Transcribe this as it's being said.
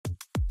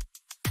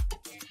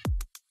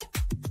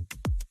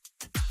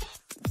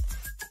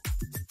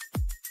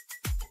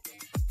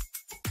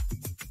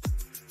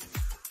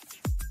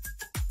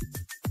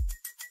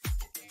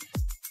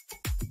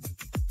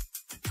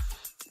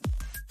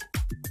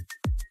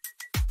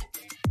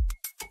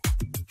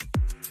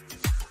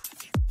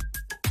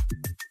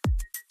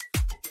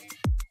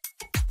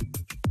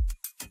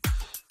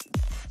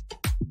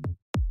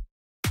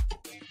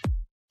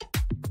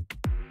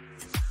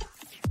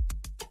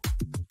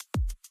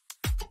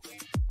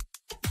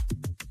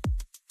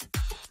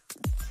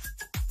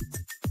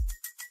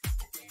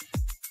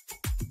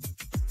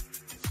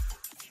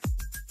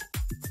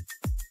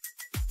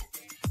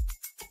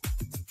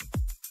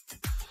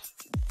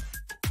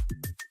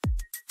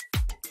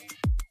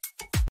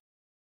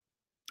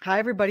Hi,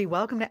 everybody.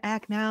 Welcome to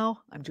Act Now.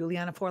 I'm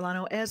Julianna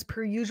Forlano. As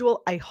per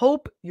usual, I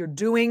hope you're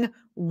doing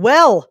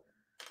well.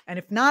 And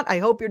if not, I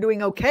hope you're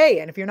doing okay.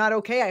 And if you're not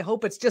okay, I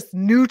hope it's just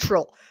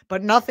neutral,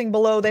 but nothing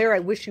below there. I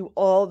wish you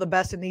all the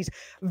best in these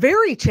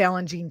very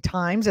challenging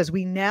times as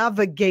we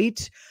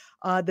navigate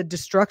the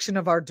destruction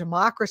of our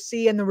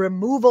democracy and the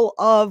removal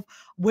of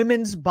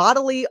women's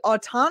bodily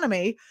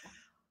autonomy.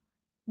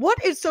 What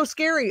is so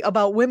scary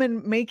about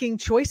women making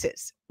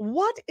choices?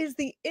 What is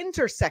the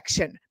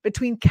intersection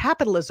between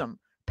capitalism,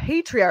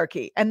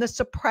 patriarchy, and the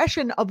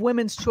suppression of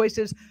women's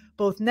choices,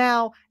 both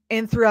now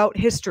and throughout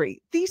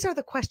history? These are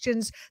the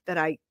questions that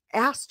I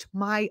asked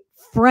my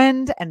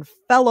friend and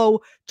fellow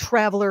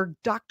traveler,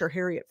 Dr.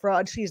 Harriet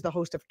Fraad. She's the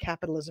host of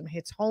Capitalism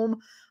Hits Home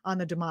on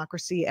the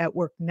Democracy at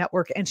Work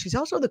Network. And she's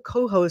also the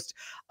co-host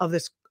of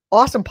this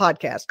awesome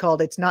podcast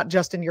called It's Not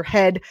Just in Your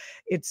Head.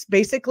 It's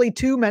basically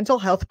two mental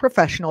health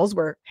professionals,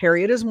 where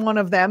Harriet is one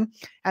of them,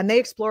 and they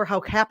explore how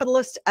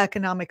capitalist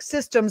economic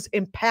systems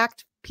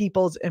impact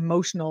people's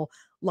emotional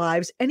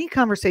lives. Any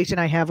conversation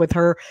I have with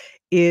her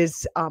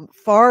is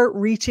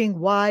far-reaching,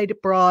 wide,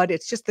 broad.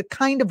 It's just the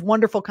kind of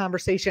wonderful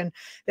conversation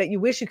that you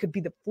wish you could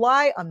be the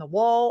fly on the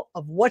wall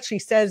of what she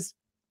says,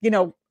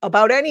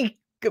 about any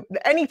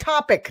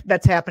topic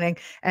that's happening.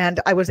 And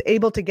I was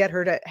able to get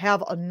her to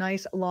have a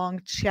nice long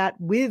chat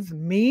with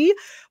me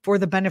for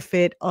the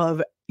benefit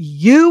of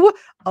you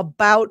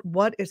about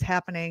what is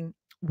happening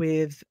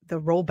with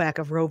the rollback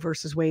of Roe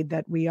versus Wade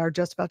that we are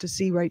just about to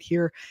see right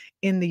here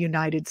in the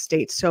United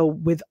States. So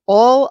with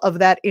all of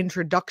that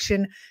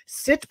introduction,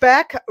 sit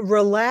back,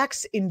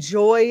 relax,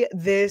 enjoy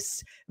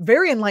this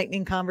very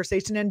enlightening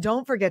conversation. And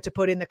don't forget to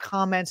put in the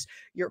comments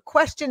your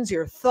questions,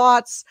 your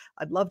thoughts.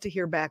 I'd love to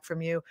hear back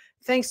from you.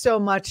 Thanks so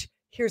much.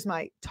 Here's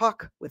my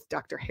talk with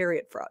Dr.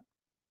 Harriet Fraad.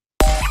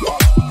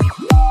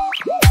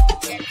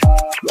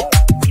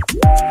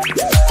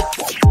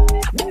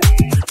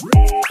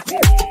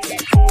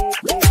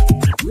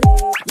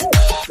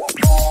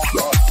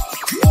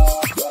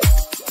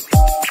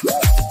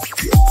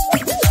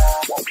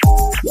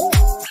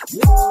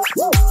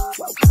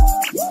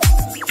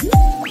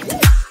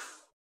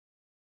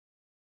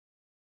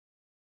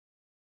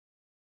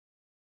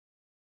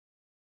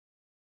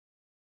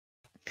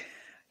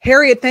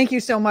 Harriet, thank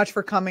you so much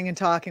for coming and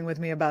talking with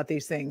me about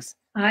these things.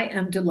 I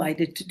am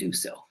delighted to do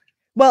so.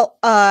 Well,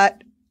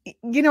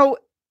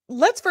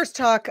 let's first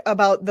talk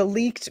about the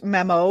leaked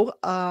memo.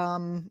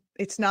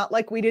 It's not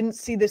like we didn't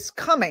see this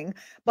coming,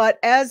 but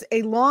as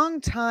a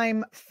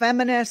longtime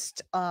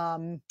feminist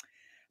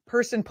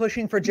person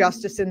pushing for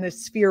justice in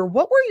this sphere,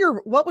 what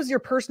was your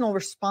personal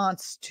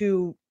response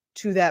to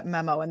that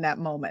memo in that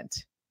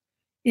moment?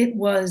 It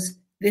was,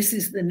 this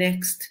is the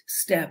next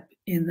step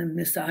in the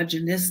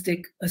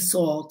misogynistic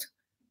assault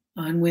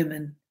on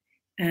women.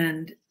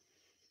 And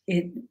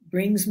it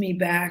brings me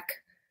back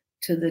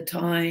to the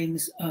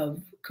times of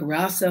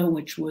Carassa,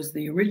 which was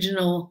the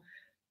original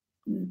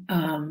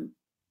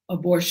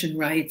abortion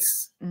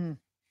rights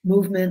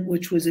movement,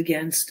 which was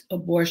against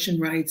abortion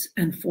rights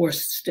and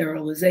forced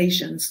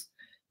sterilizations,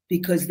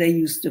 because they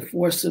used to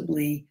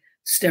forcibly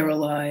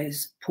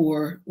sterilize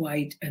poor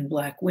white and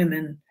Black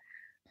women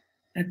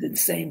at the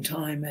same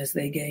time as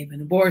they gave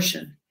an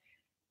abortion.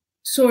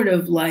 Sort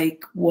of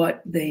like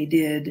what they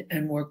did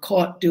and were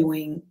caught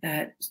doing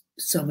at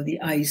some of the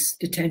ICE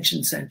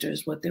detention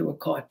centers, what they were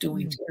caught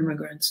doing to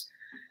immigrants,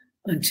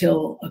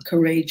 until a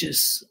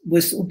courageous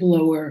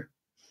whistleblower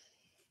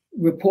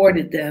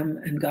reported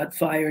them and got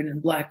fired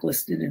and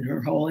blacklisted in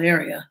her whole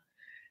area.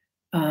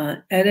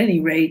 At any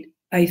rate,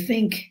 I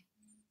think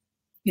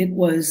it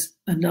was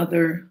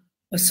another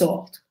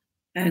assault,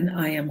 and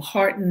I am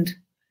heartened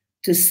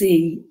to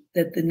see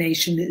that the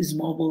nation is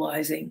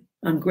mobilizing.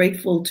 I'm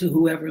grateful to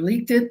whoever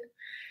leaked it,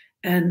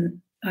 and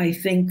I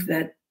think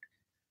that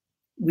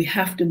we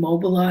have to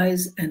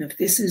mobilize, and if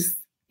this is,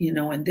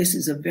 and this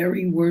is a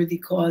very worthy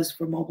cause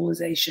for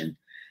mobilization,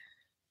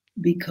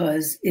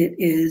 because it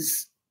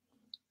is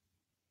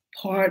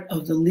part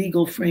of the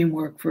legal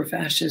framework for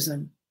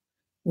fascism,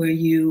 where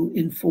you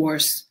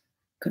enforce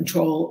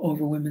control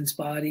over women's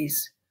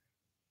bodies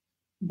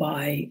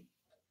by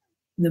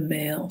the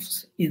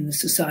males in the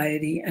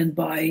society and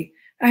by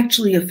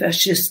actually a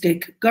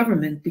fascistic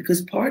government,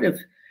 because part of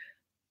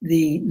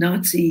the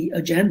Nazi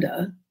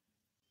agenda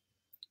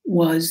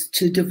was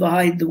to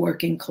divide the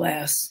working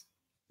class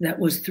that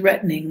was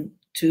threatening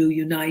to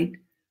unite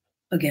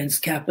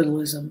against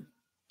capitalism.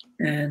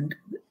 And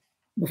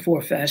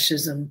before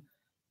fascism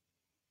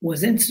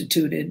was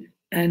instituted,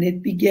 and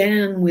it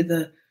began with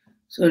a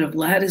sort of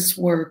lattice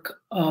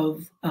work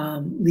of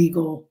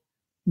legal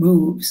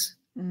moves.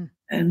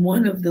 And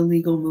one of the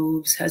legal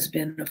moves has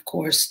been, of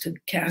course, to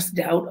cast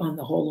doubt on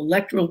the whole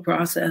electoral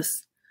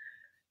process,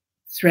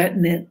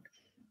 threaten it.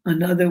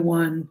 Another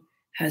one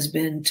has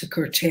been to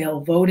curtail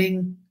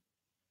voting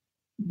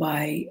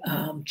by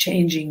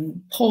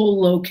changing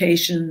poll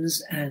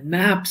locations and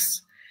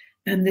maps.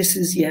 And this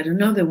is yet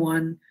another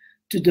one,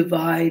 to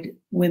divide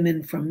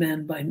women from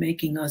men by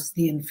making us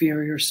the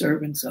inferior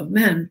servants of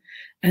men,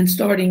 and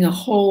starting a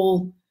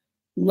whole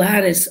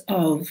lattice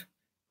of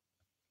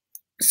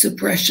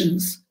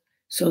suppressions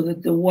so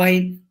that the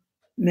white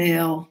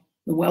male,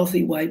 the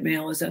wealthy white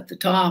male is at the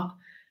top,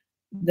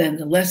 then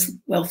the less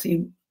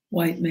wealthy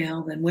white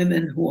male, then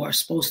women who are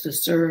supposed to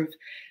serve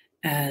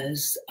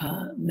as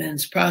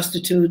men's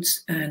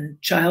prostitutes and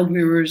child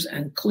rearers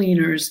and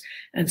cleaners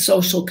and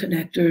social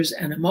connectors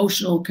and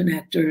emotional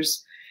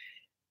connectors.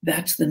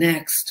 That's the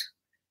next.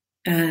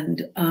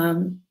 And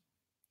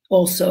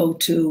also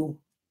to,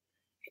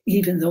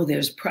 even though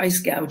there's price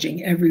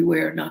gouging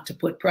everywhere, not to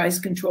put price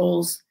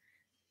controls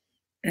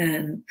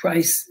and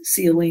price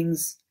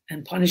ceilings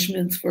and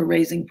punishments for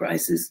raising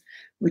prices,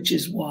 which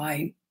is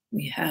why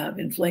we have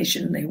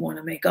inflation. They want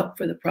to make up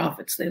for the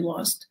profits they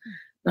lost,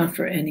 not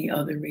for any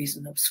other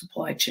reason of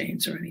supply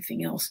chains or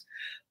anything else.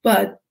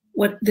 But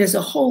there's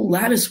a whole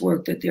lattice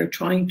work that they're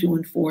trying to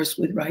enforce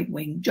with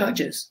right-wing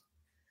judges.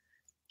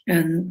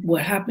 And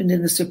what happened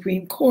in the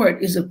Supreme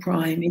Court is a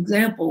prime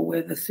example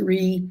where the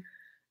three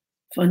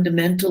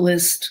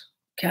fundamentalist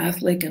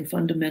Catholic and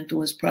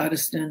fundamentalist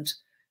Protestant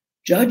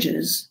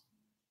judges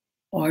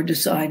are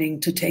deciding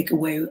to take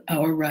away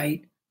our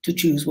right to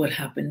choose what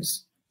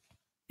happens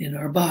in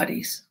our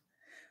bodies.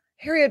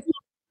 Harriet,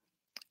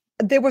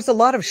 there was a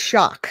lot of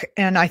shock,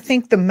 and I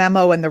think the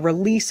memo and the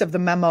release of the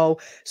memo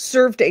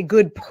served a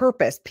good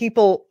purpose.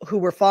 People who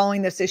were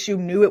following this issue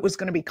knew it was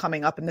going to be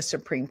coming up in the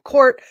Supreme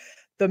Court.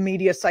 The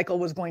media cycle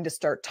was going to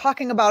start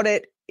talking about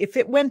it. If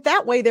it went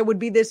that way, there would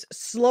be this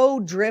slow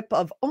drip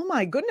of, oh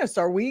my goodness,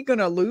 are we going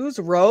to lose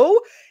Roe?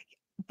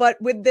 But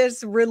with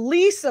this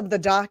release of the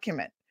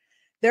document,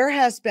 there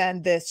has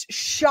been this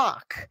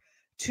shock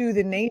to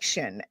the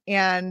nation.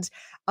 And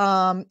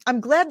I'm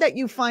glad that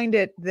you find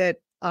it that,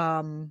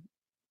 I'm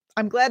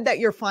glad that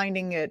you're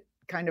finding it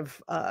kind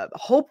of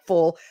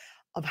hopeful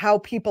of how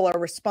people are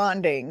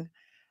responding.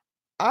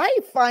 I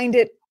find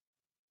it,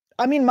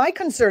 I mean, my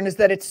concern is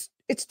that it's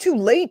too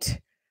late.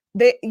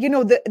 The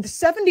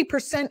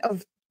 70%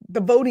 of the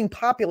voting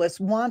populace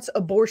wants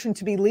abortion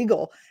to be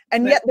legal,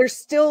 and yet they're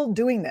still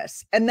doing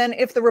this. And then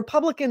if the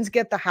Republicans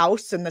get the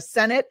House and the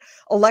Senate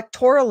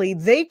electorally,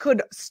 they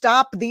could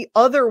stop the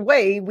other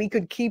way. We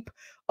could keep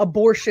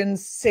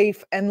abortions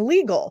safe and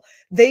legal.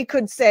 They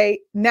could say,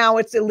 now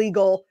it's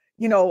illegal.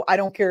 I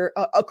don't care,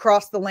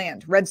 across the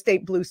land, red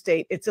state, blue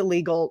state, it's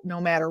illegal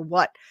no matter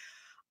what.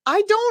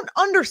 I don't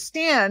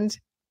understand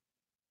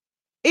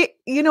it.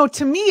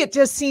 To me, it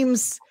just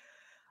seems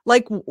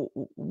like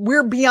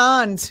we're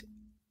beyond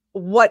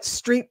what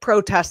street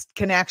protest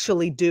can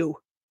actually do.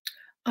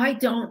 I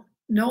don't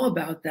know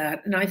about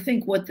that. And I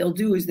think what they'll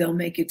do is they'll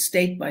make it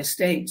state by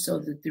state so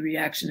that the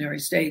reactionary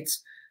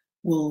states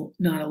will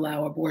not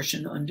allow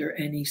abortion under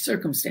any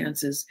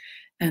circumstances.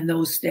 And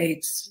those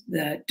states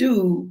that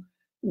do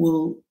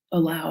will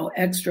allow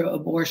extra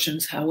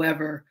abortions.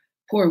 However,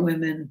 poor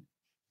women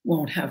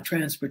won't have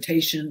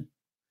transportation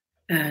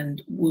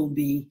and will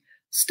be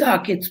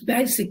stuck. It's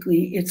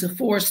a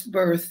forced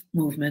birth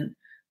movement,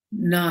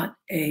 not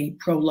a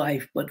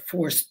pro-life, but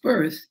forced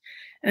birth.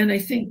 And I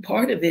think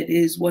part of it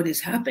is what is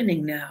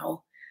happening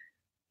now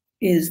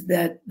is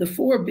that the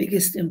four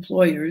biggest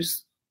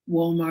employers,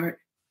 Walmart,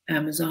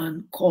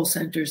 Amazon, call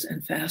centers,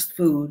 and fast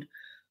food,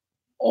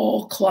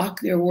 all clock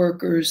their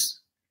workers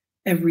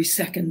every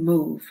second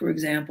move. For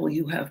example,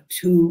 you have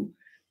 2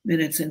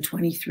 minutes and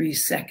 23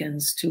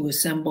 seconds to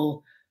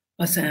assemble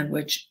a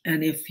sandwich.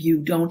 And if you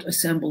don't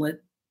assemble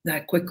it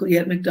that quickly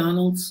at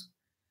McDonald's,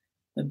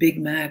 a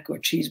Big Mac or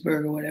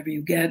cheeseburger, whatever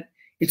you get,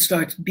 it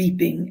starts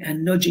beeping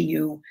and nudging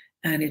you,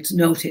 and it's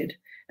noted.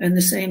 And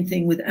the same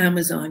thing with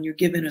Amazon. You're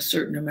given a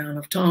certain amount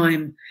of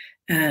time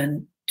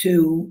and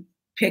to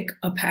pick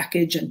a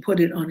package and put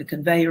it on a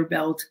conveyor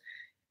belt.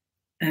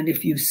 And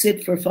if you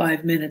sit for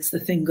 5 minutes, the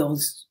thing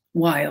goes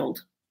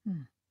wild.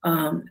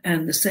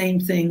 And the same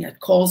thing at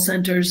call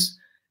centers,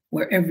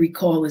 where every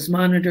call is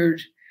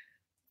monitored.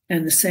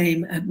 And the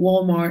same at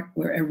Walmart,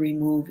 where every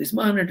move is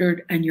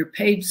monitored. And you're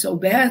paid so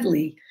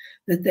badly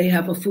that they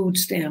have a food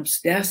stamps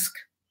desk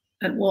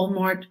at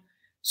Walmart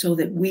so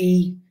that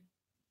we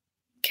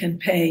can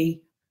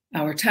pay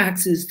our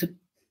taxes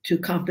to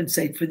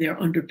compensate for their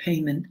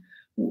underpayment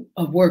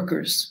of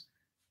workers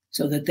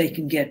so that they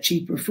can get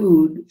cheaper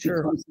food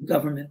because the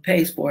government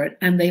pays for it.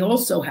 And they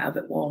also have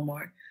at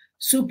Walmart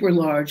super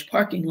large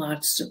parking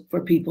lots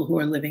for people who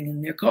are living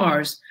in their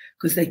cars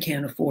because they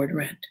can't afford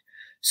rent.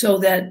 So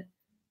that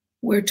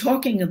we're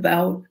talking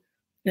about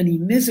an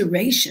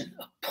immiseration,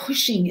 a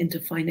pushing into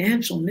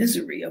financial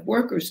misery of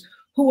workers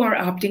who are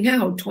opting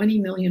out. 20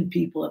 million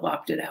people have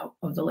opted out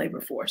of the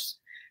labor force.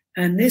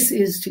 And this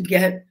is to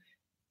get,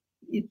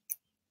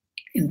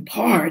 in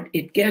part,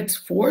 it gets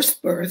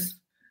forced birth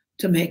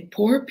to make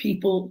poor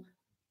people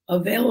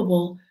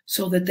available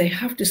so that they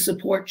have to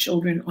support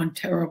children on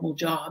terrible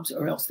jobs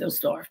or else they'll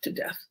starve to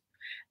death.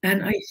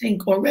 And I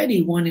think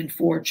already 1 in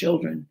 4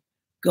 children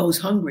goes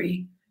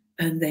hungry,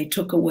 and they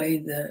took away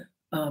the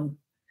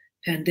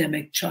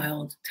pandemic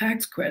child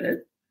tax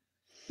credit.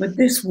 But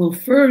this will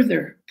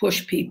further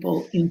push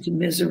people into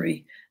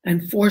misery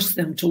and force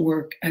them to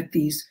work at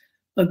these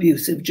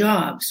abusive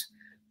jobs.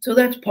 So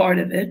that's part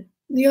of it.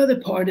 The other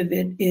part of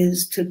it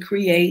is to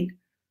create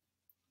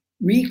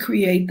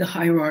recreate the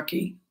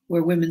hierarchy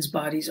where women's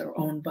bodies are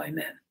owned by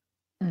men.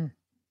 Mm.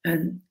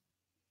 And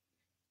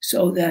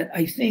so that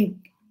I think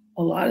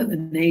a lot of the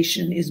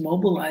nation is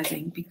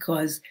mobilizing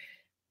because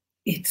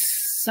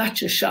it's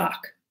such a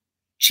shock.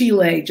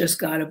 Chile just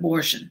got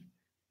abortion,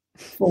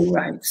 full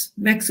rights.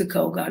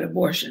 Mexico got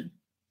abortion,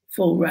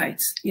 full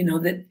rights. You know,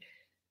 that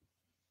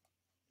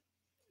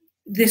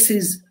this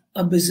is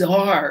a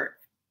bizarre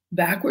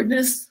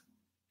backwardness,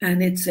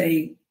 and it's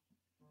a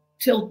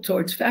tilt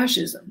towards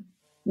fascism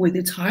with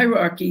its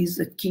hierarchies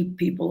that keep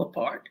people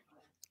apart.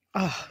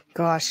 Oh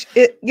gosh,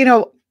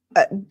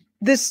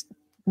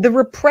 the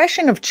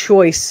repression of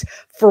choice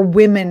for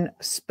women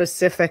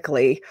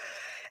specifically,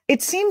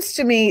 it seems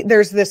to me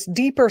there's this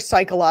deeper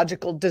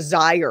psychological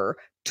desire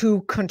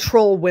to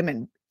control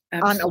women.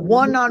 Absolutely. On a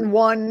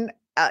one-on-one,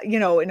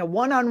 in a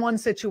one-on-one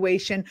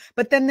situation.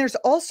 But then there's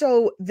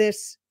also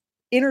this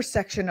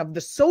intersection of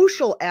the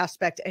social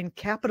aspect and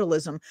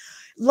capitalism.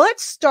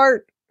 Let's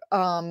start.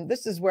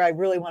 This is where I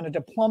really wanted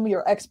to plumb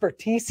your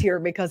expertise here,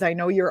 because I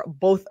know you're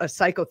both a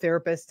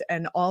psychotherapist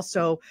and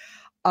also,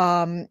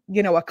 a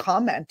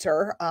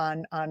commenter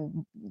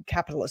on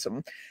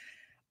capitalism.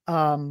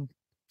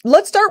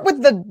 Let's start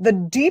with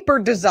the deeper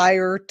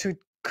desire to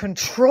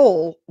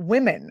control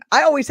women.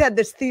 I always had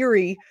this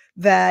theory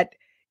that,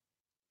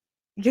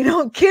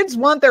 kids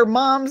want their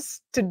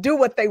moms to do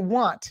what they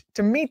want,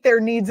 to meet their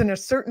needs in a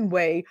certain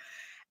way.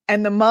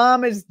 And the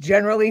mom is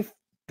generally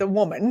the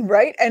woman,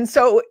 right? And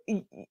so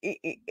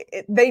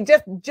they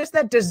just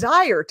that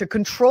desire to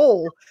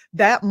control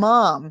that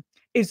mom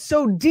is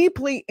so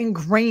deeply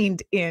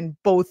ingrained in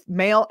both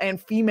male and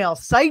female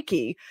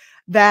psyche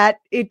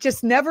that it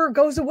just never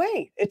goes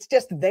away. It's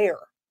just there.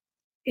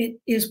 It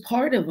is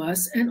part of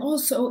us. And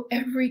also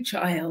every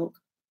child,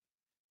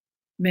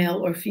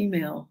 male or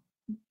female,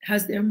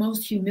 has their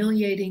most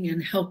humiliating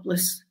and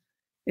helpless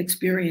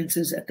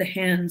experiences at the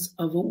hands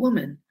of a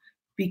woman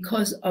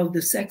because of the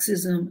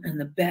sexism and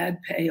the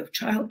bad pay of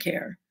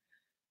childcare.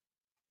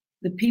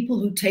 The people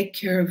who take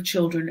care of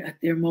children at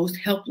their most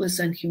helpless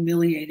and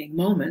humiliating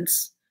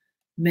moments,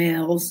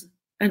 males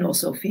and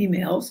also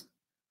females,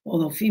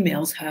 although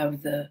females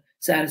have the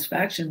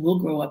satisfaction, we'll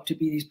grow up to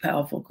be these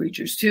powerful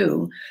creatures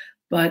too.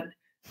 But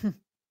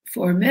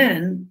for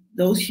men,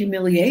 those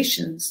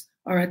humiliations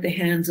are at the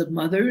hands of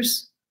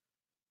mothers,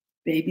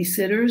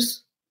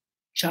 babysitters,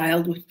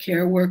 child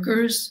care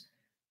workers,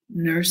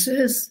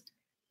 nurses.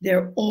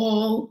 They're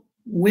all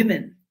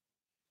women.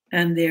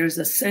 And there's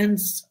a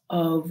sense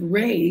of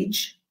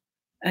rage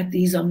at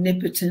these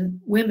omnipotent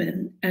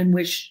women and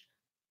wish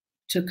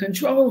to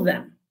control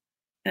them.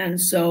 And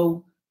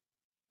so,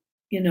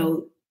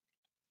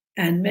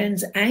 and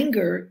men's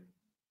anger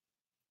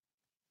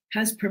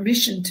has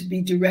permission to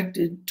be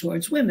directed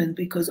towards women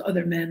because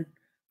other men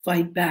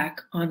fight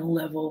back on a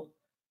level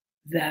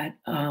that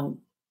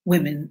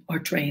women are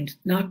trained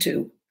not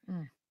to.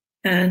 Mm.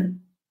 And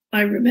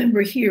I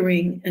remember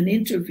hearing an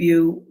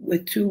interview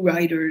with two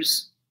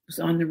writers. It was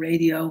on the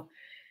radio.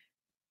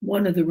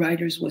 One of the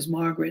writers was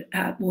Margaret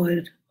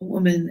Atwood, a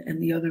woman,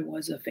 and the other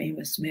was a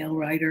famous male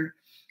writer.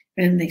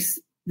 And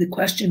the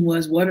question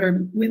was, what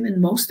are women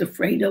most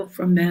afraid of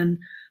from men?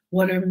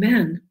 What are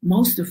men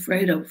most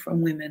afraid of from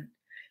women?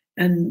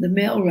 And the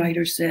male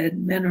writer said,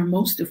 men are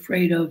most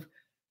afraid of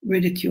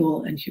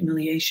ridicule and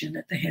humiliation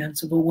at the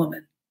hands of a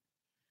woman.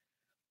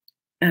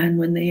 And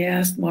when they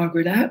asked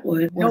Margaret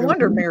Atwood, no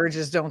wonder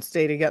marriages don't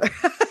stay together.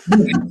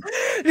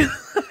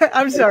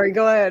 I'm sorry,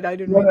 go ahead. I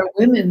didn't. What are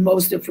women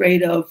most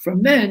afraid of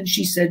from men?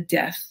 She said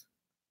death,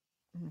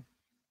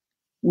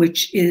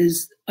 which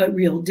is a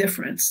real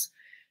difference,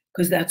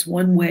 because that's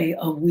one way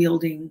of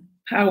wielding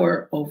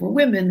power over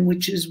women,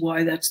 which is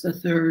why that's the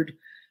third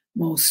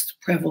most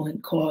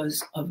prevalent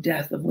cause of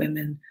death of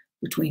women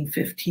between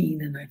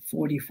 15 and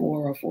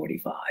 44 or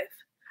 45.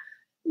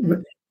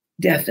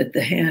 Death at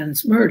the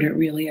hands, murder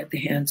really at the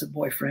hands of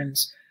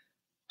boyfriends,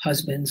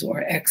 husbands,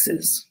 or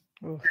exes.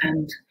 Oof.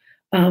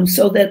 And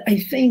so that I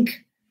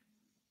think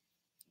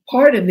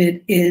part of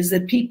it is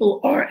that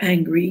people are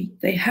angry.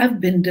 They have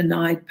been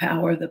denied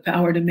power, the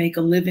power to make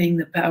a living,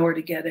 the power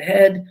to get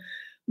ahead,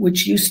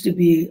 which used to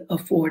be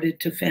afforded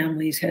to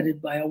families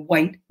headed by a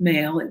white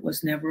male. It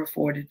was never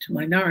afforded to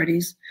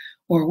minorities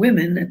or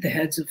women at the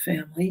heads of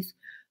families.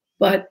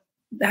 But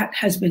that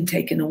has been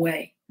taken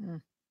away.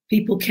 Mm.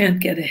 People can't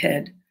get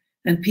ahead.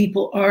 And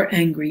people are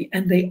angry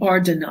and they are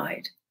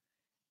denied.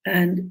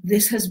 And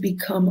this has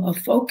become a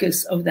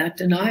focus of that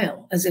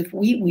denial, as if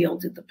we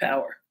wielded the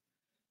power.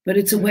 But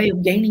it's a way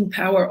of gaining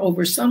power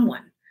over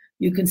someone.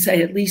 You can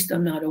say, at least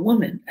I'm not a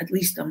woman, at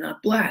least I'm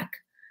not Black,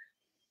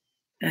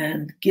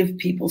 and give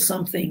people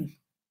something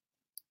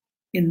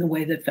in the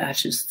way that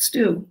fascists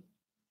do.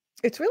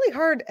 It's really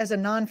hard as a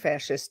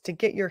non-fascist to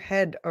get your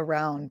head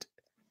around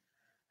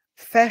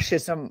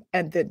fascism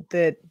and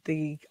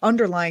the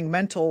underlying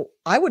mental,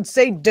 I would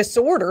say,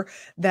 disorder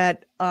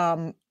that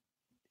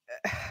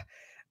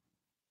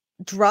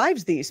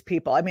drives these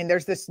people. I mean,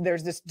 there's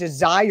this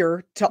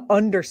desire to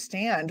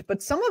understand,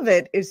 but some of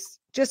it is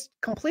just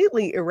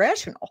completely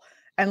irrational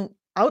and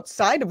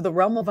outside of the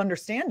realm of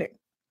understanding.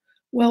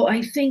 Well,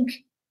 I think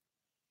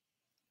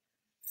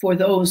for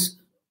those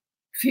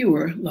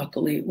fewer,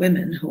 luckily,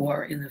 women who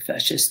are in the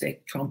fascistic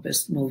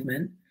Trumpist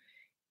movement,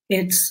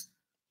 it's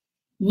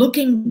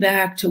looking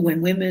back to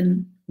when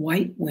women,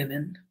 white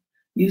women,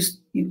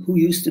 who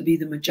used to be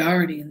the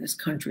majority in this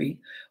country,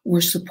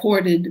 were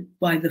supported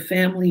by the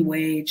family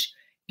wage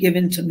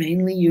given to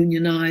mainly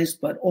unionized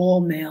but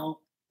all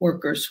male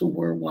workers who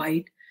were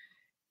white,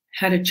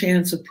 had a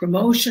chance of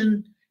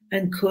promotion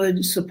and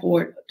could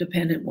support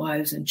dependent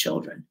wives and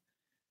children.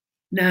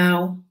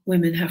 Now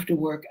women have to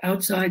work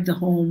outside the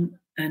home,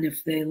 and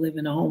if they live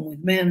in a home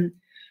with men,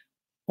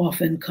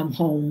 often come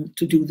home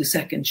to do the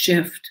second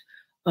shift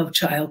of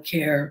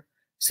childcare,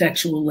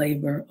 sexual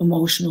labor,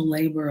 emotional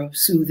labor of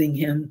soothing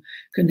him,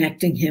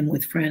 connecting him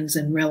with friends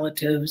and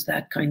relatives,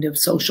 that kind of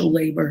social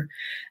labor,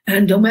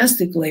 and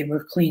domestic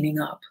labor, cleaning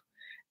up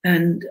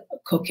and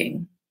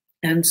cooking.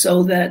 And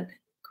so that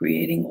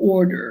creating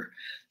order,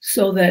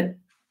 so that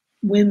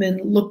women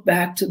look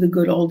back to the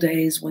good old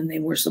days when they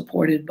were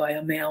supported by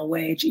a male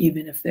wage,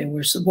 even if they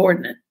were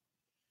subordinate.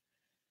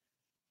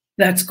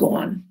 That's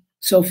gone.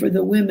 So for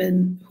the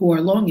women who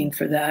are longing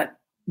for that,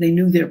 they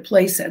knew their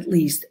place at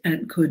least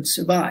and could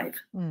survive.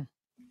 Mm.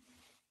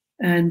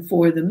 And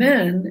for the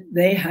men,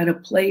 they had a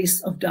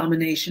place of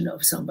domination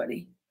of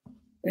somebody.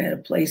 They had a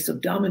place of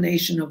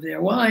domination of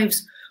their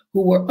wives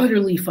who were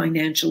utterly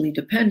financially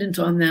dependent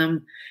on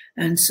them.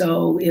 And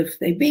so if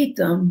they beat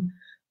them,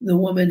 the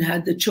woman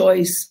had the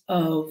choice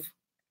of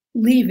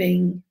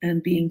leaving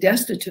and being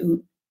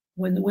destitute.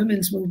 When the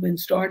women's movement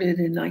started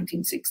in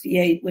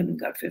 1968, women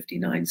got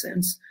 59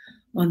 cents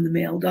on the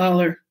male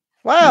dollar.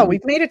 Wow,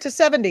 we've made it to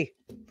 70.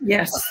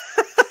 Yes.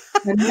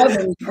 And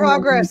mothers,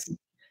 progress.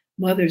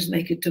 Mothers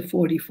make it to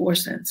 44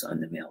 cents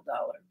on the male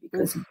dollar,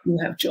 because if you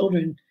have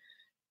children,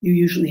 you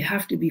usually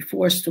have to be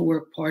forced to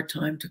work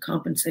part-time to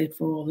compensate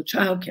for all the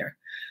childcare.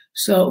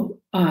 So,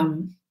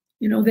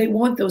 you know, they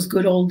want those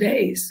good old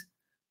days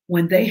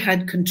when they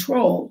had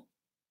control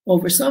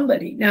over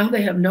somebody. Now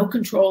they have no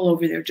control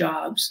over their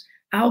jobs.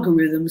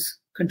 Algorithms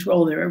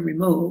control their every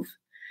move,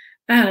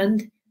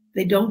 and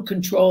they don't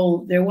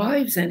control their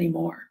wives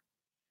anymore.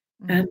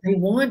 And they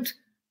want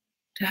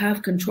to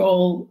have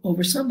control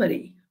over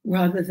somebody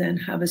rather than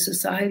have a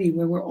society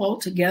where we're all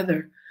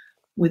together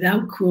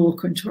without cruel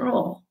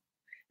control.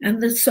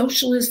 And the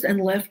socialist and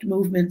left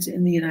movements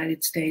in the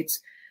United States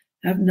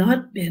have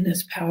not been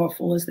as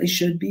powerful as they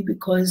should be,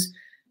 because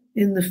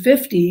in the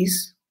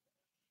 50s,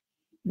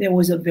 there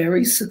was a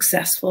very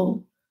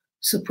successful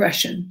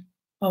suppression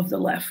of the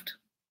left.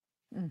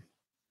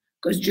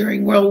 Because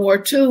during World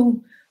War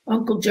II,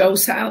 Uncle Joe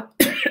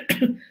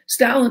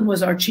Stalin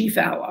was our chief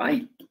ally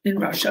in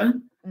Russia.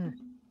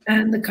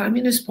 And the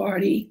Communist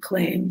Party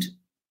claimed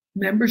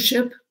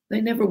membership.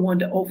 They never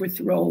wanted to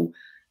overthrow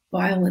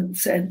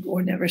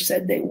never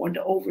said they wanted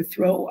to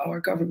overthrow our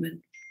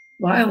government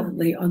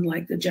violently,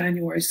 unlike the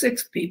January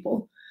 6th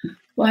people,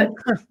 but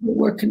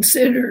were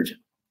considered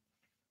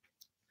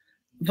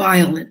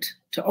violent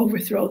to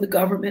overthrow the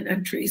government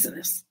and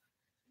treasonous.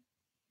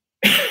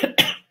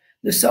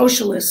 The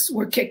socialists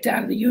were kicked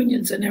out of the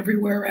unions and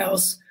everywhere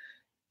else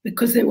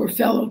because they were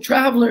fellow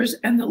travelers,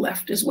 and the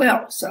left as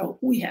well. So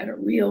we had a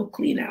real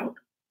clean out.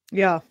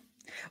 Yeah.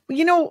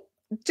 You know,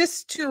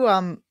 just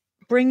to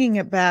bringing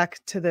it back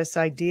to this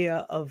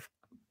idea of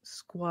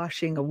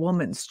squashing a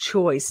woman's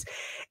choice,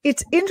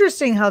 it's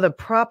interesting how the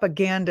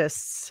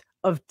propagandists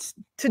of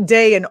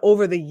today and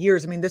over the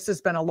years, I mean, this has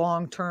been a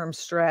long-term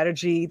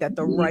strategy that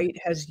the right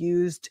has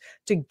used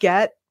to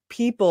get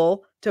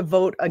people to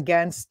vote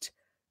against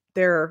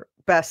their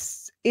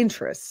best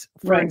interests.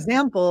 For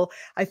example,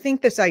 I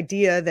think this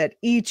idea that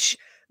each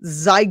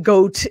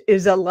zygote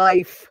is a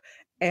life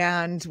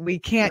and we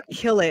can't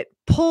kill it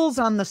pulls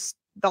on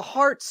the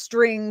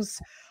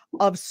heartstrings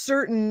of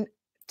certain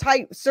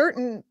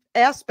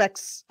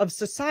aspects of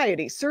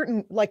society,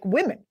 certain, like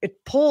women.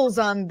 It pulls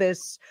on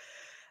this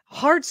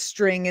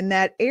heartstring in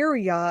that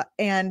area.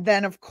 And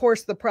then, of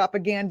course, the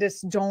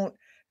propagandists don't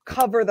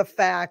cover the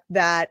fact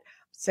that,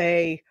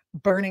 say,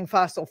 burning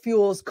fossil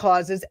fuels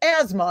causes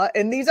asthma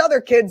in these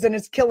other kids, and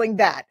it's killing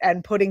that,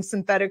 and putting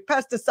synthetic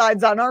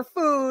pesticides on our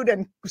food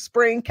and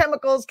spraying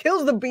chemicals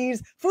kills the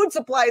bees, food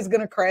supply is going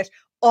to crash,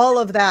 all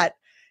of that.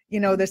 You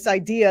know, this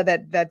idea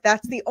that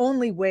that's the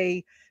only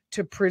way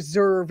to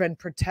preserve and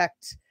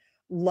protect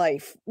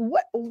life.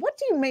 What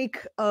do you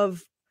make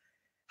of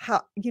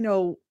how, you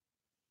know,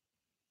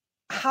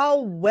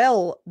 how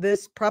well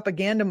this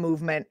propaganda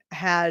movement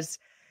has,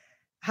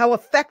 how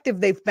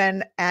effective they've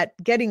been at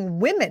getting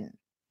women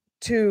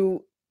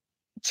to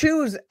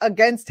choose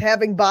against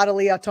having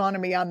bodily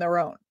autonomy on their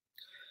own?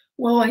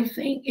 Well, I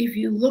think if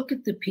you look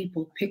at the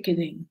people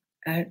picketing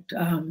at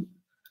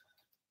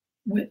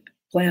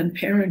Planned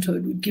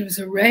Parenthood, which gives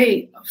an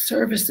array of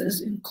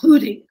services,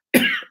 including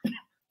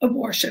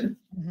abortion,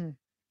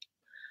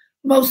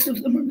 most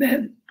of them are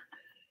men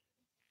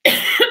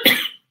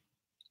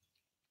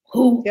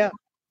who... Yeah,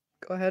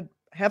 go ahead.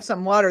 Have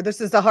some water. This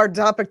is a hard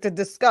topic to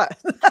discuss.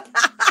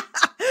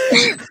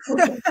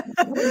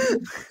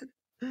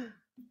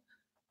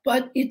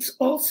 But it's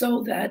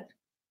also that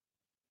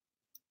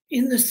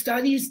in the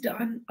studies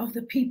done of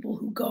the people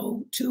who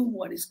go to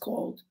what is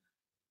called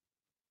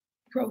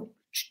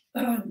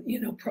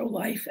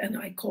pro-life, and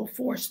I call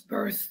forced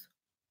birth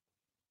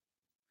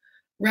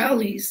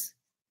rallies,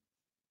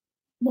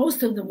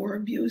 most of them were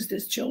abused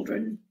as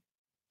children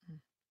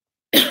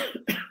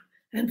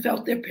and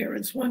felt their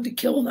parents wanted to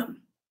kill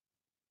them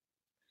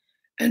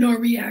and are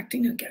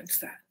reacting against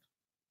that.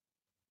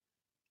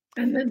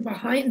 And then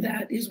behind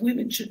that is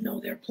women should know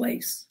their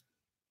place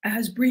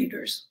as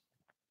breeders.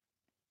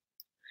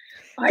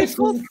 This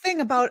whole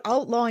thing about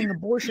outlawing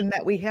abortion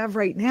that we have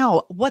right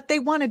now, what they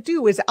want to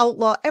do is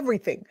outlaw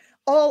everything,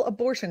 all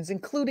abortions,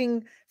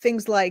 including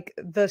things like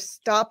the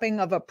stopping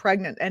of an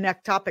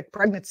ectopic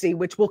pregnancy,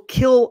 which will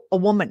kill a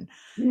woman.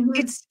 Mm-hmm.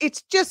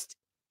 It's just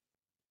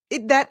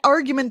that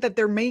argument that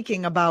they're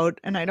making about,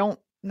 and I don't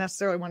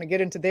necessarily want to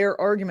get into their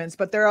arguments,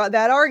 but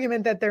that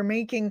argument that they're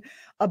making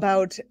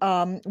about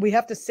we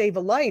have to save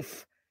a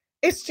life.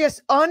 It's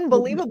just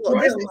unbelievable.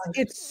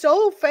 It's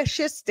so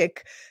fascistic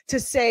to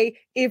say,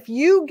 if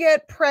you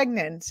get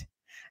pregnant,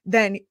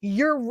 then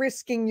you're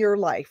risking your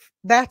life.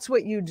 That's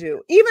what you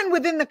do. Even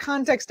within the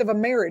context of a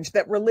marriage,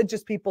 that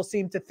religious people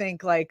seem to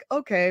think like,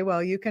 okay,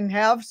 well, you can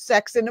have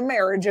sex in a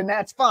marriage and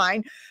that's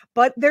fine,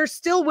 but they're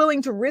still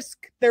willing to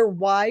risk their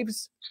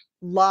wives'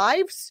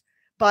 lives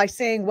by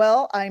saying,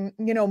 well, I'm,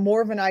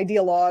 more of an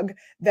ideologue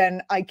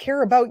than I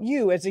care about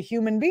you as a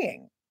human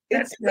being.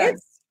 That's right.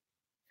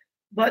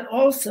 But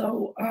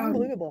also,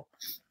 unbelievable.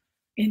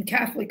 In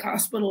Catholic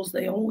hospitals,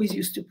 they always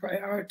used to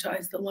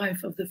prioritize the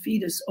life of the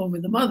fetus over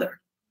the mother.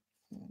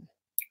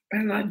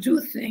 And I do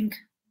think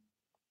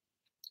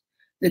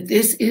that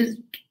this is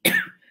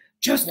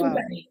just a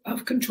way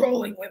of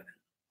controlling women.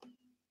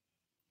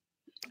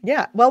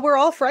 Yeah, well, we're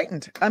all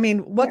frightened. I mean,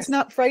 what's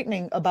not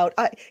frightening about,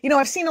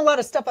 I've seen a lot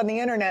of stuff on the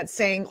internet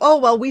saying, oh,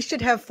 well, we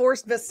should have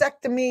forced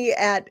vasectomy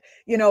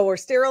or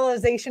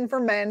sterilization for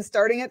men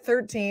starting at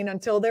 13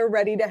 until they're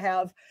ready to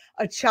have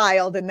a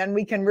child, and then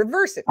we can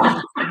reverse it.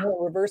 It's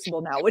more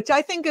reversible now, which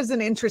I think is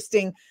an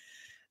interesting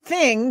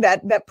thing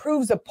that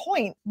proves a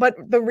point. But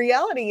the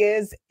reality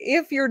is,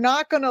 if you're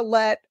not going to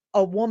let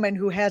a woman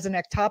who has an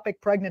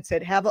ectopic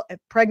pregnancy have a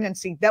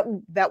pregnancy that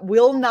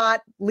will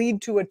not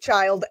lead to a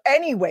child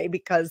anyway,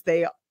 because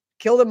they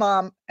kill the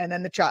mom and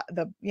then the child,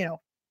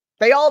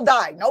 they all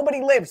die.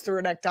 Nobody lives through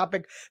an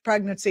ectopic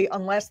pregnancy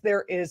unless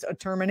there is a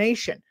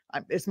termination.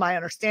 Is my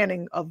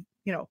understanding of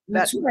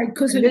That's that. right,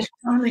 because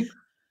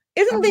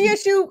Isn't the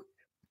issue?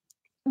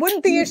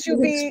 Wouldn't the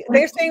issue be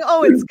they're saying,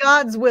 oh, it's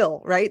God's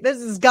will, right? This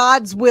is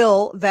God's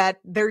will that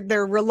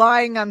they're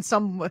relying on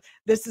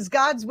this is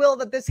God's will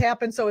that this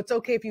happens, so it's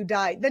okay if you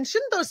die. Then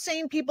shouldn't those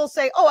same people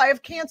say, oh, I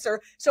have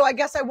cancer, so I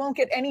guess I won't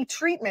get any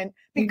treatment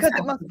because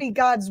It must be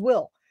God's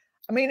will?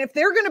 I mean, if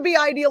they're going to be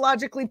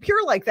ideologically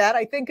pure like that,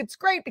 I think it's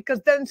great, because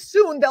then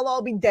soon they'll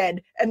all be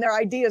dead and their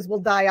ideas will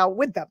die out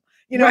with them.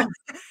 Right.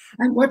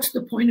 And what's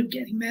the point of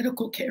getting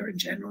medical care in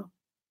general?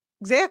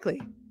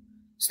 Exactly.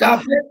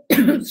 Stop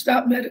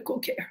medical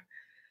care.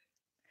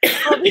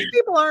 Well, these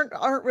people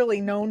aren't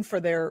really known for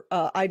their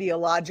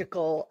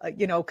ideological,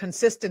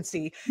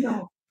 consistency.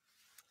 No.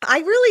 I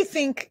really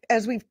think,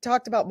 as we've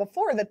talked about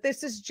before, that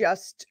this is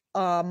just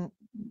a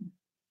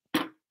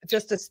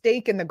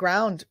stake in the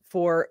ground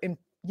for,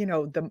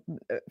 the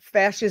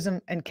fascism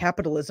and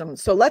capitalism.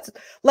 So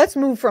let's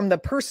move from the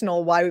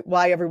personal,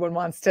 why everyone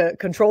wants to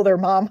control their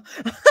mom,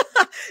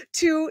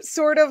 to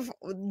sort of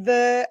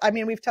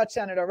we've touched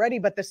on it already,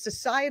 but the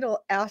societal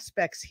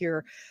aspects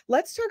here.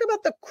 Let's talk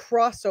about the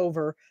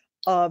crossover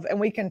of, and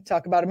we can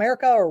talk about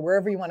America or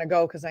wherever you want to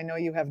go, because I know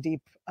you have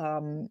deep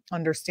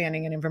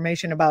understanding and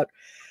information about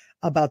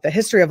the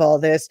history of all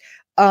this.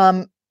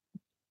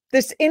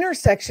 This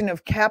intersection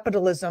of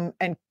capitalism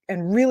and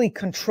really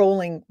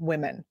controlling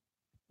women.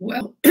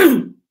 Well,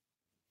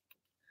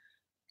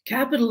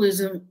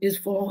 capitalism is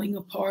falling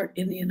apart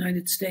in the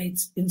United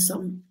States to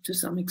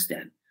some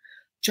extent.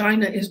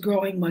 China is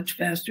growing much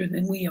faster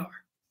than we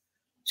are.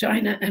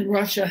 China and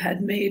Russia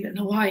had made an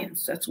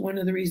alliance. That's one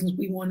of the reasons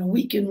we want to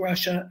weaken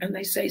Russia, and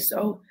they say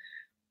so.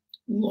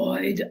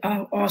 Lloyd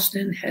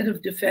Austin, head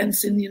of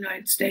defense in the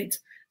United States,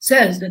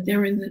 says that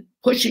they're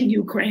pushing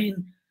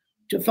Ukraine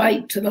to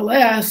fight to the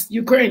last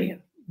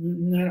Ukrainian,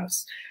 not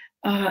us,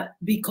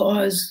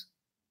 because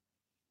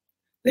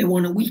they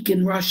want to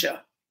weaken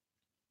Russia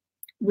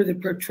with a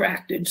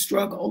protracted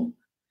struggle,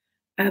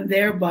 and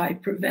thereby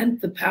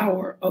prevent the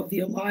power of the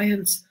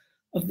alliance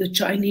of the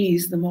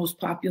Chinese, the most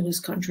populous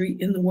country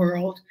in the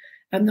world,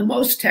 and the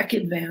most tech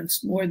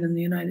advanced, more than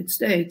the United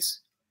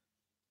States,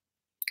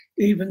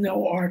 even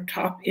though our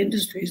top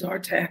industries are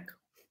tech.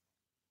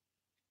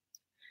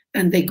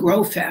 And they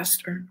grow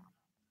faster,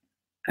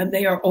 and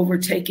they are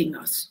overtaking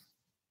us.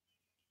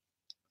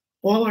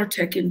 All our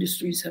tech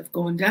industries have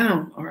gone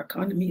down. Our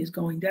economy is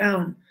going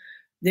down.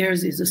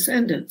 Theirs is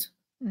ascendant.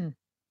 Mm.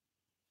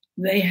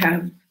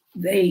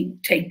 They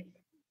take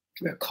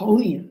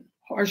draconian,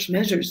 harsh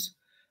measures,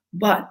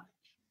 but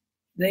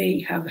they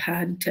have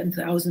had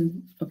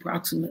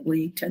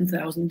approximately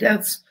 10,000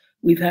 deaths.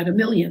 We've had 1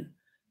 million.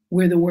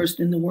 We're the worst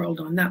in the world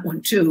on that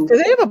one too. Do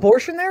they have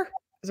abortion there?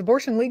 Is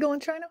abortion legal in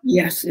China?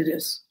 Yes, it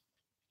is.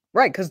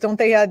 Right, because didn't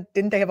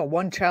they have a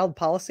one-child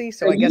policy?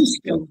 So They I guess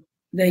used to.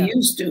 They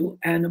used to,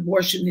 and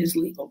abortion is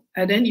legal.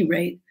 At any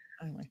rate,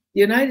 anyway.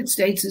 The United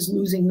States is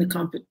losing the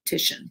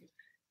competition,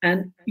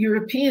 and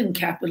European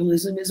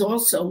capitalism is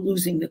also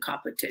losing the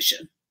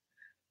competition.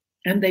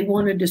 And they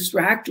want to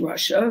distract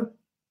Russia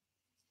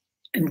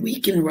and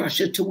weaken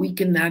Russia to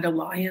weaken that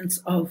alliance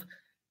of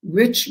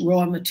rich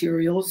raw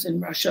materials in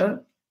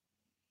Russia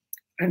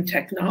and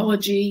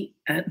technology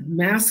and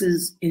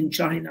masses in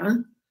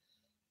China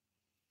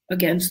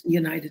against the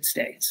United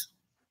States.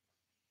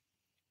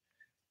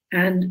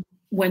 And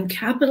when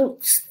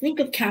think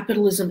of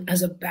capitalism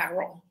as a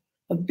barrel,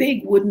 a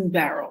big wooden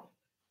barrel.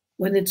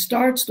 When it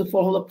starts to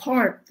fall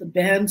apart, the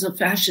bands of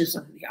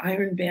fascism, the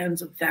iron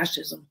bands of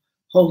fascism,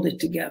 hold it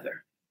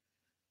together.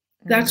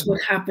 That's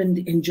what happened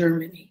in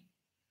Germany.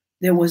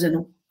 There was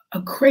a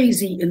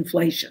crazy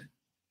inflation.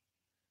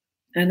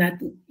 And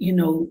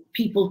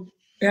people,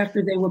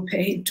 after they were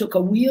paid, took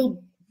a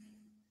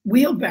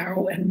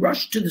wheelbarrow and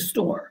rushed to the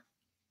store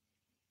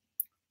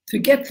to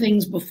get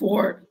things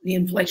before the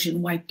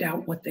inflation wiped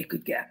out what they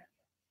could get.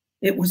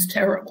 It was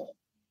terrible.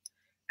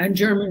 And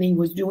Germany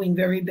was doing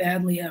very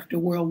badly after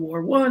World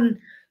War I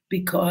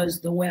because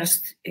the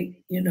West,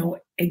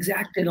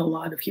 exacted a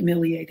lot of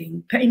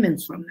humiliating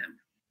payments from them.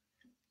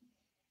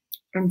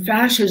 And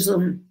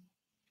fascism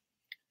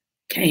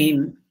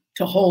came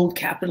to hold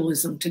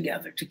capitalism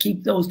together, to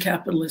keep those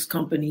capitalist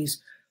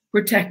companies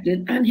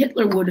protected. And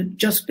Hitler would have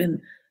just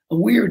been a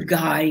weird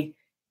guy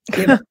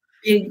if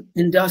big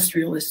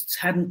industrialists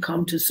hadn't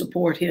come to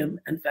support him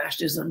and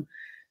fascism,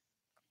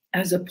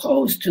 as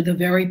opposed to the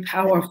very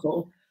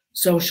powerful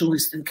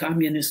socialist and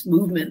communist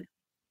movement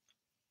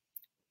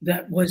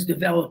that was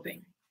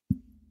developing. It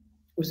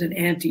was an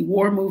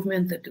anti-war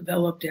movement that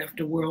developed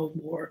after World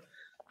War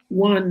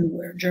I,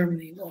 where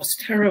Germany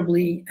lost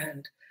terribly,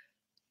 and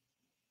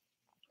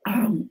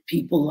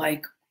people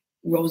like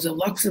Rosa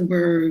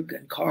Luxemburg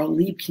and Karl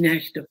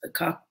Liebknecht of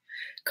the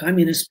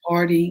Communist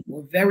Party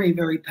were very,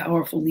 very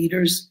powerful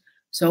leaders,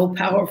 so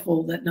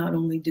powerful that not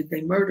only did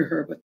they murder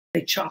her, but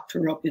they chopped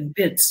her up in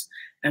bits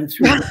and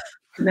threw her.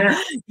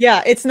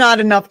 Yeah, it's not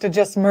enough to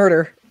just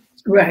murder.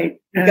 Right.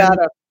 You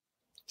gotta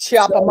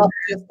chop them up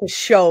just to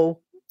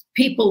show.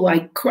 People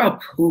like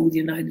Krupp, who the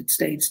United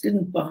States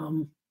didn't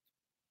bomb,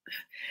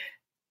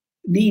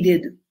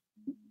 needed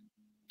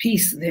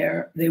peace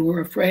there. They were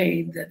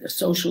afraid that the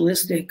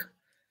socialistic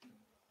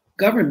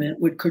government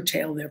would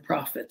curtail their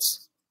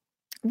profits.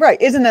 Right.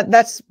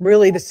 That's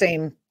really the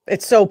same.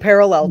 It's so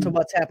parallel to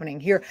what's happening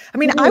here. I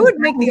mean, I would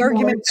make the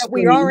argument that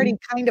we already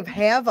kind of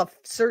have a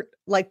certain,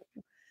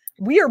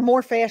 we are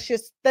more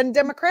fascist than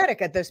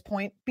democratic at this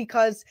point,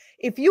 because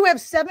if you have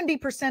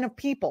 70% of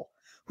people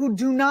who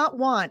do not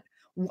want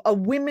a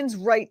women's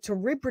right to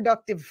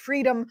reproductive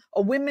freedom,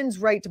 a women's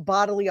right to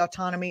bodily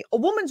autonomy, a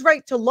woman's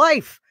right to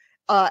life,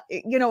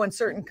 in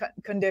certain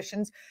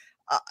conditions,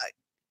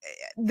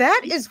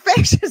 that is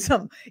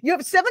fascism. You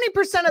have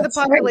 70% of the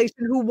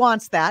population who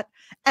wants that,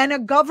 and a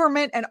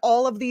government and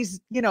all of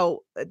these,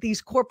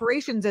 these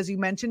corporations, as you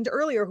mentioned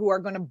earlier, who are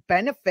going to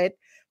benefit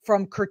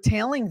from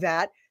curtailing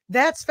that.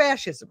 That's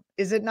fascism,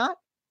 is it not?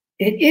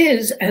 It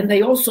is, and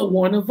they also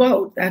want to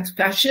vote. That's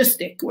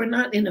fascistic. We're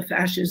not in a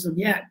fascism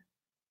yet,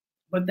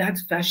 but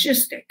that's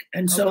fascistic.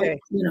 And so,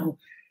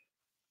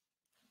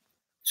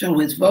 so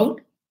is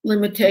vote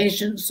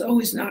limitations, so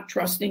is not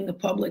trusting the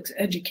public's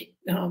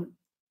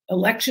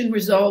election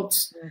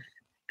results,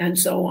 and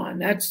so on.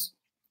 That's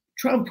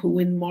Trump, who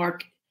in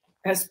Mark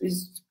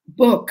Esper's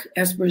book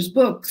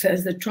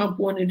says that Trump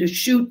wanted to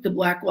shoot the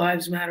Black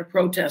Lives Matter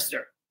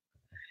protester.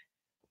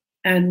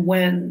 And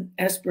when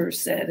Esper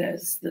said,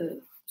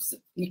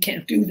 you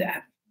can't do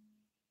that,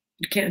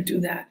 you can't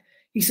do that,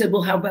 he said,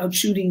 well, how about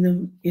shooting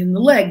them in the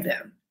leg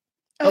then?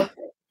 Okay.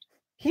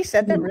 He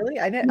said that, really?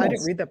 I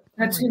didn't read that.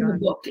 That's in the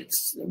book.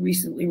 It's a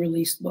recently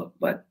released book,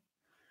 but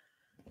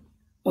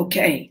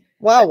okay.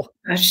 Wow.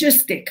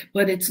 Fascistic,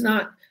 but it's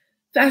not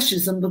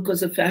fascism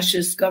because a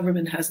fascist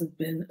government hasn't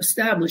been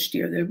established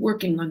here. They're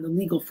working on the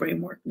legal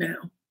framework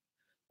now,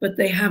 but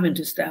they haven't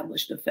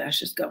established a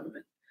fascist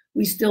government.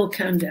 We still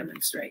can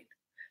demonstrate.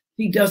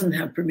 He doesn't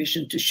have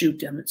permission to shoot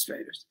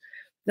demonstrators.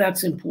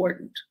 That's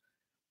important.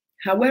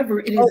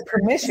 However, it is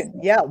permission.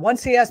 Yeah,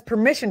 once he has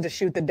permission to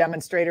shoot the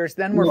demonstrators,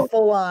 then we're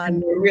full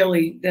on.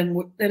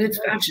 Then it's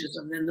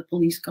fascism. Then the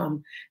police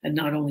come and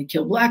not only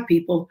kill Black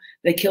people,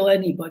 they kill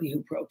anybody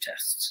who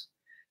protests.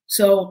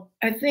 So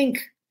I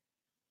think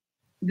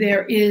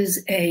there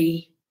is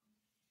a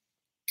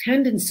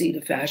tendency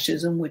to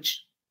fascism,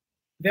 which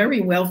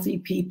very wealthy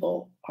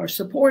people are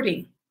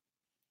supporting.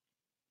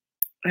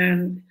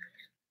 And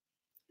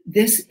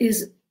this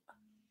is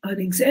an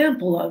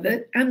example of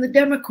it. And the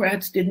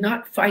Democrats did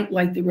not fight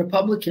like the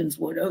Republicans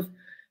would have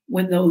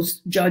when those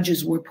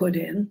judges were put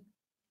in.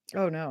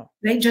 Oh, no.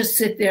 They just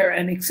sit there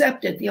and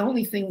accept it. The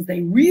only things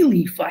they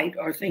really fight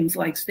are things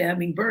like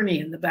stabbing Bernie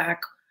in the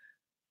back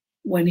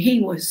when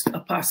he was a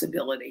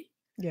possibility.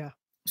 Yeah.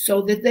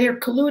 So that they're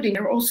colluding.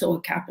 They're also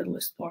a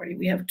capitalist party.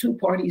 We have two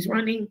parties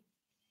running.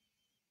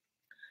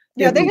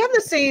 Yeah, they have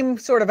the same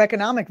sort of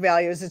economic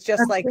values. It's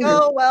just like,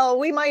 oh, well,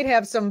 we might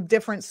have some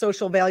different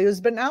social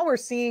values, but now we're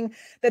seeing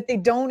that they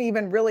don't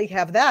even really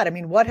have that. I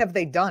mean, what have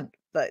they done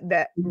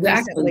that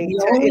recently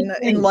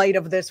in light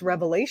of this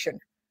revelation?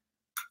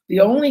 The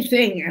only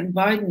thing, and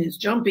Biden is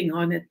jumping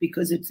on it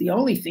because it's the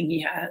only thing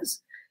he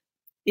has,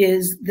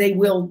 is they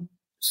will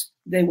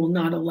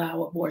not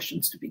allow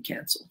abortions to be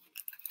canceled.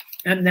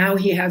 And now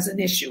he has an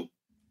issue.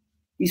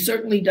 He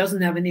certainly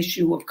doesn't have an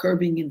issue of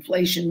curbing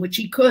inflation, which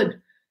he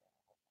could.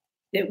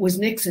 It was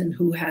Nixon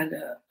who had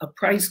a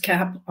price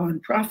cap on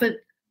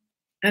profit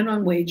and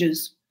on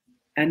wages.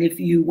 And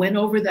if you went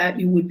over that,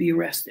 you would be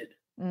arrested.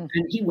 And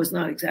he was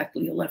not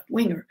exactly a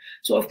left-winger.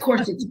 So of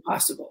course it's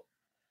possible.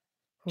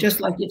 Just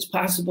like it's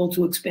possible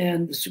to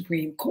expand the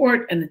Supreme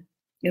Court, and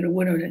it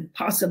would have been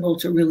possible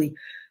to really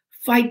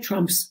fight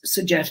Trump's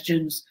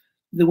suggestions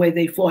the way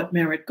they fought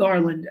Merrick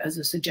Garland as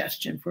a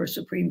suggestion for a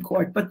Supreme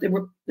Court. But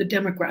the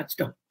Democrats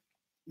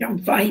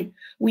don't fight.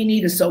 We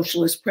need a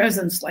socialist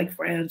presence like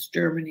France,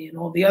 Germany, and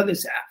all the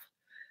others have.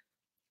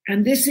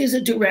 And this is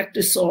a direct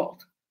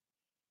assault.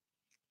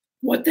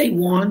 What they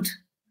want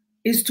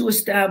is to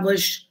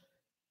establish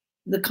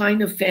the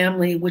kind of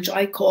family which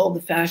I call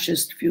the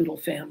fascist feudal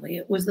family.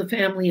 It was the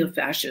family of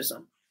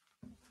fascism,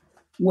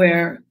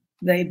 where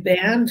they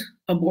banned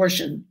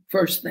abortion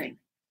first thing.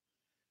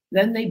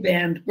 Then they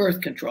banned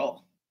birth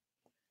control.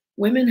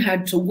 Women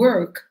had to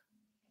work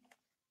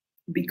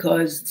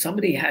because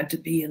somebody had to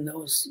be in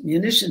those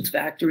munitions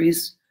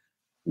factories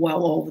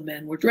while all the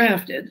men were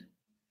drafted.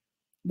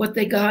 But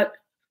they got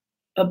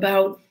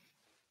about,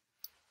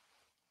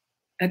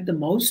 at the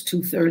most,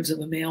 2/3 of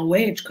a male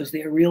wage because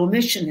their real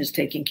mission is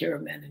taking care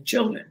of men and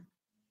children.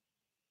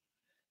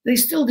 They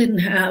still didn't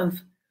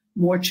have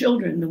more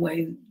children the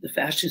way the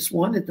fascists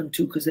wanted them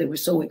to because they were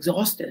so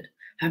exhausted,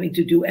 having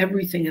to do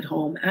everything at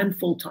home and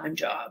full-time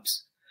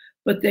jobs.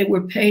 But they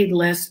were paid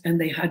less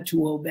and they had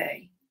to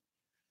obey.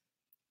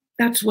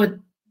 That's what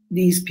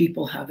these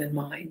people have in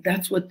mind.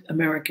 That's what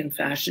American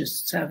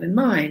fascists have in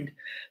mind,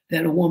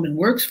 that a woman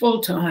works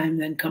full-time,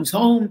 then comes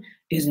home,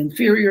 is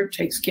inferior,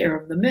 takes care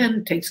of the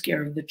men, takes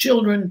care of the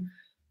children,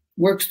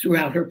 works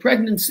throughout her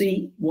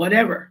pregnancy,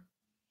 whatever,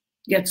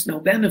 gets no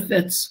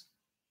benefits,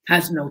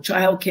 has no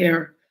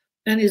childcare,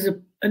 and is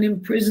an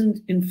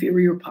imprisoned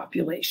inferior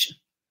population,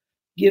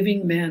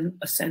 giving men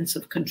a sense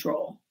of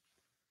control.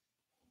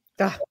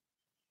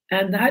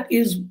 And that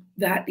is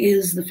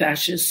the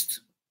fascist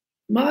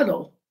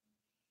model.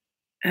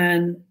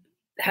 And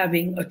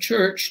having a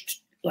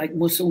church like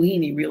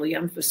Mussolini really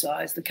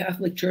emphasized, the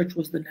Catholic Church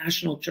was the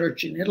national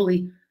church in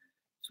Italy.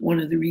 It's one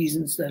of the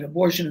reasons that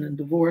abortion and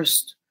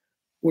divorce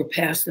were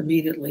passed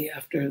immediately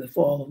after the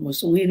fall of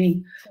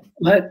Mussolini.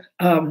 But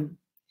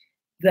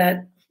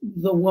that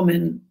the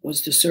woman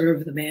was to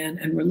serve the man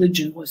and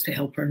religion was to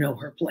help her know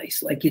her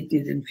place, like it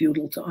did in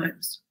feudal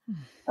times.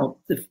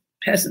 Help the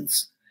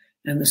peasants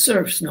and the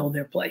serfs know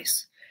their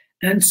place.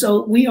 And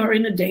so we are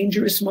in a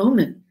dangerous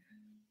moment.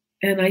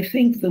 And I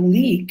think the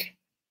leak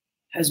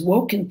has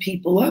woken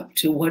people up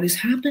to what is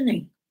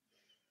happening,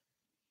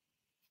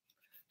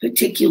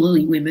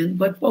 particularly women,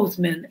 but both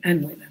men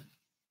and women,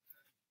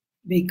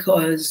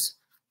 because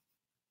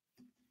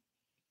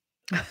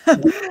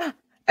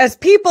as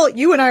people,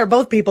 you and I are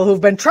both people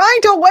who've been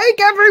trying to wake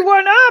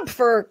everyone up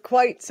for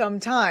quite some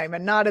time,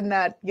 and not in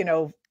that,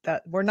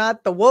 that we're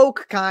not the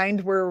woke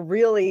kind. We're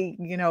really,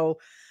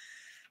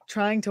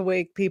 trying to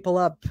wake people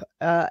up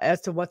as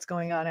to what's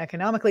going on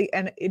economically.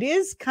 And it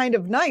is kind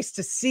of nice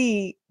to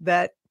see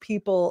that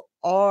people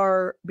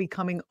are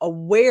becoming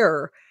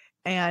aware,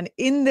 and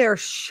in their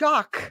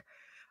shock,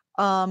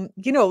 I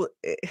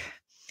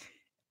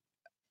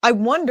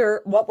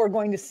wonder what we're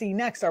going to see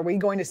next. Are we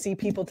going to see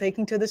people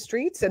taking to the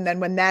streets? And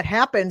then when that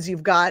happens,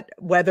 you've got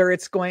whether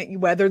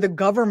the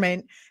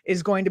government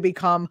is going to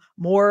become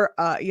more,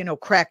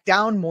 cracked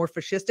down, more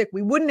fascistic.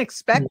 We wouldn't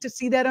expect to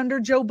see that under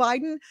Joe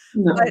Biden,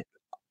 but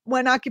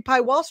when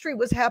Occupy Wall Street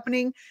was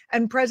happening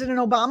and President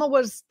Obama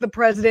was the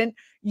president,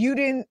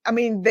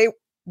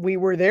 we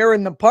were there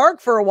in the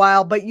park for a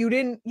while, but you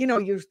didn't,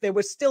 there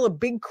was still a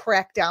big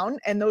crackdown,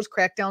 and those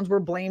crackdowns were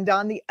blamed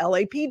on the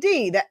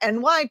LAPD, the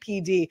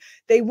NYPD.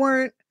 They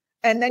weren't.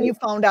 And then you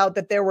found out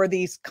that there were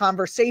these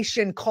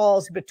conversation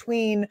calls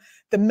between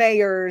the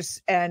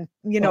mayors and,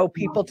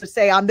 people to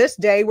say on this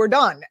day we're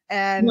done.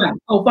 And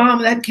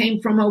Obama, that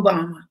came from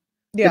Obama.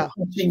 Yeah.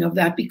 The pushing of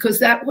that, because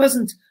that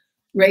wasn't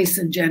race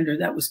and gender,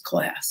 that was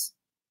class.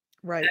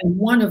 Right. And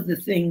one of the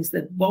things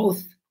that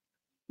both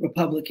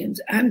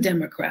Republicans and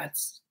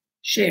Democrats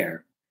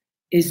share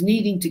is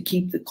needing to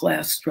keep the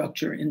class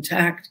structure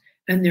intact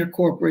and their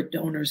corporate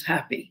donors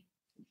happy.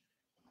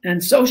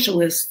 And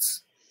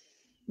socialists,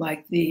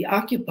 like the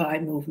Occupy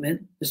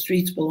movement, the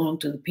streets belong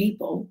to the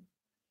people,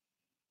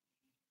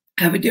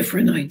 have a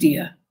different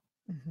idea.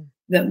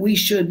 That we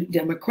should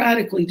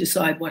democratically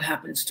decide what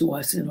happens to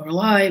us in our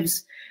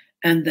lives,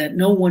 and that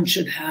no one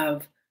should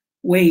have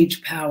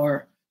wage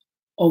power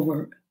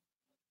over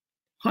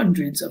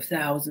hundreds of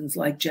thousands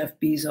like Jeff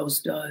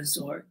Bezos does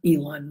or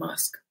Elon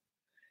Musk.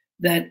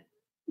 That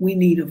we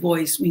need a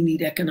voice. We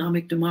need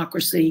economic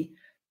democracy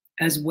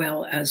as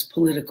well as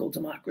political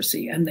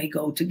democracy, and they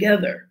go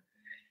together.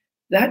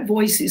 That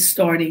voice is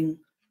starting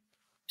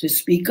to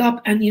speak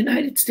up, and the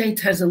United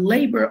States has a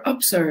labor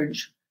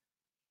upsurge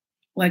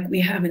like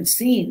we haven't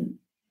seen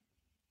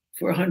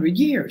for 100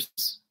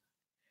 years.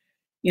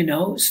 You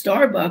know,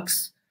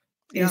 Starbucks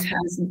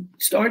has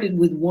started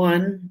with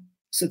one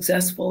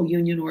successful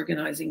union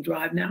organizing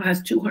drive, now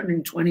has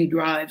 220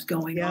 drives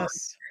going on,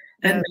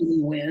 and many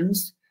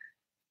wins.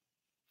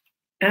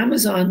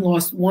 Amazon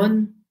lost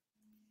one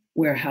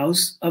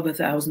warehouse of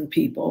 1,000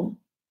 people,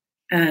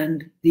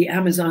 and the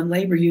Amazon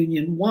labor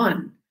union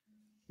won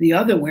the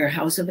other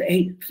warehouse of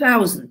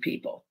 8,000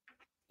 people,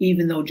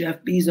 even though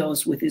Jeff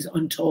Bezos, with his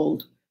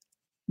untold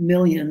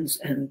millions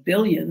and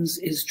billions,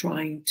 is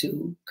trying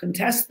to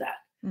contest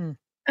that.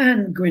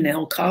 And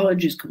Grinnell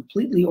College is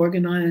completely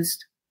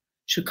organized.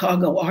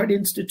 Chicago Art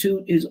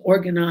Institute is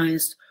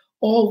organized.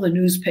 All the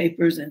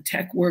newspapers and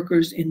tech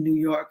workers in New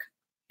York,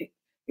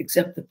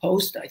 except the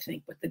Post, I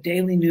think, but the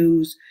Daily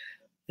News,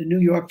 the New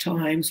York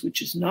Times,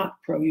 which is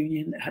not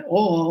pro-union at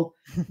all,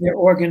 they're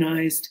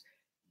organized.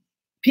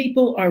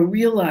 People are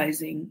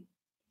realizing,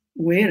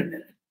 wait a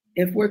minute,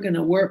 if we're going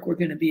to work, we're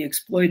going to be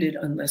exploited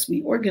unless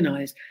we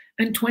organize.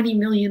 And 20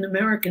 million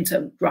Americans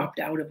have dropped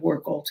out of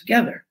work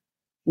altogether,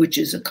 which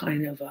is a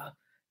kind of a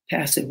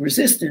passive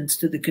resistance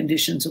to the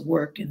conditions of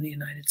work in the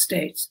United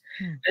States.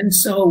 And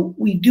so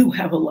we do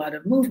have a lot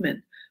of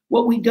movement.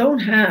 What we don't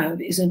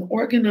have is an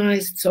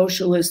organized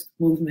socialist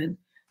movement,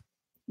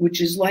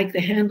 which is like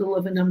the handle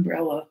of an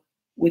umbrella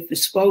with the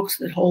spokes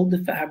that hold the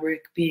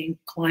fabric, being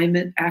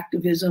climate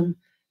activism,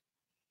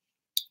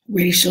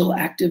 racial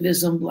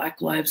activism,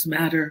 Black Lives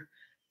Matter,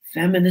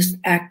 feminist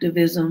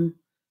activism,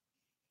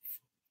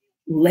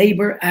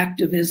 labor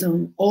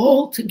activism,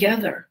 all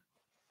together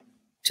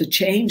to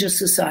change a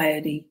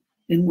society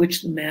in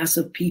which the mass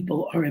of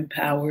people are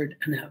empowered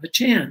and have a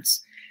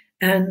chance.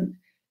 And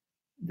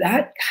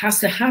that has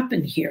to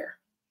happen here.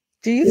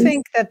 Do you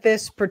think that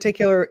this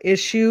particular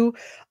issue,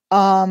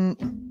 that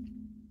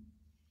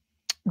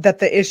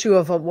the issue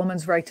of a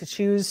woman's right to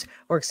choose,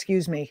 or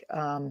excuse me,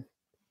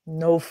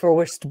 no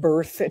forced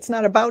birth, it's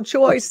not about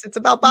choice, it's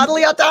about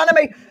bodily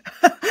autonomy.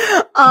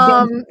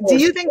 Do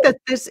you think that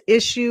this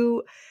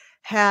issue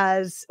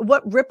has,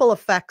 what ripple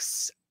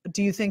effects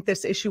do you think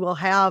this issue will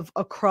have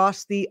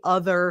across the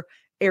other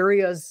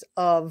areas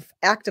of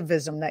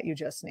activism that you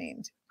just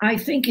named? I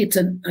think it's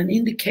an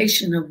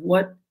indication of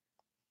what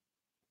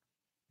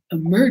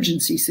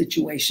emergency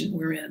situation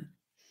we're in.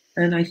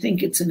 And I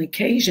think it's an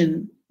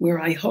occasion where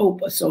I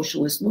hope a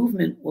socialist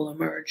movement will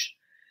emerge.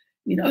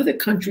 I mean, other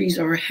countries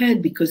are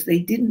ahead because they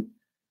didn't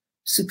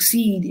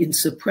succeed in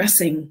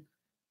suppressing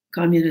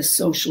communists,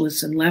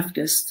 socialists, and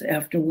leftists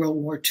after World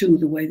War II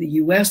the way the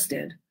US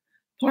did,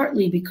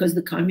 partly because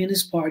the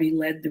Communist Party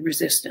led the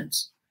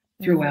resistance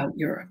throughout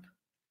Europe,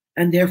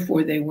 and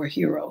therefore they were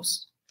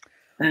heroes.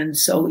 And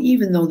so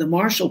even though the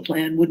Marshall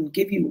Plan wouldn't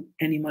give you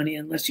any money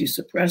unless you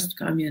suppressed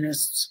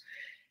communists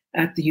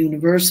at the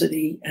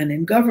university and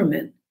in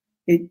government,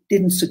 it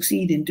didn't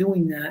succeed in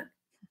doing that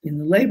in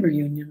the labor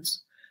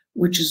unions,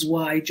 which is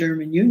why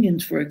German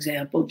unions, for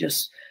example,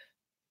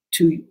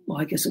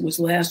 I guess it was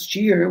last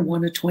year,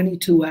 won a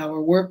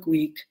 22-hour work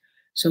week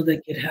so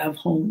they could have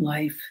home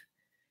life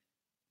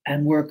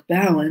and work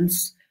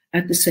balance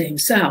at the same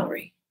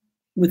salary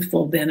with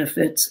full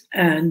benefits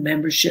and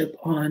membership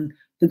on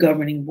the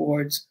governing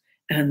boards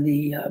and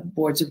the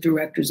boards of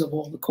directors of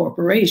all the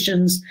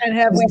corporations. And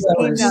have we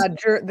seen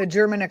the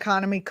German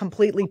economy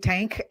completely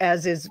tank,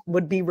 as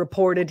would be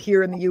reported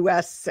here in the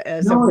US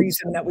as a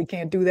reason that we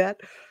can't do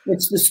that?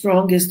 It's the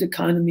strongest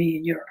economy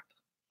in Europe.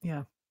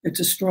 Yeah. It's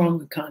a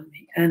strong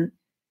economy. And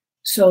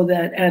so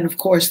that, and of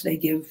course they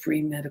give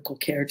free medical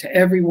care to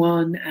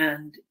everyone,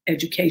 and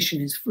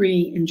education is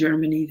free in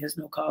Germany. There's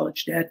no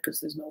college debt because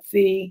there's no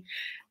fee.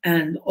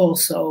 And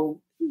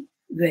also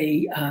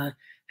they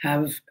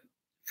have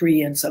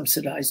free and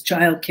subsidized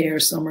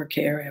childcare, summer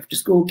care, after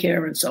school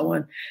care, and so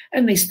on.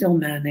 And they still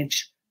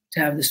manage to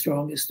have the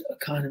strongest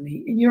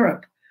economy in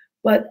Europe.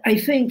 But I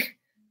think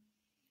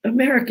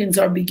Americans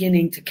are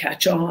beginning to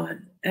catch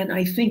on. And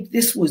I think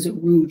this was a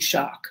rude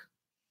shock,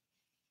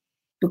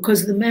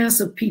 because the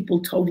mass of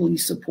people totally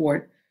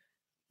support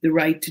the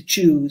right to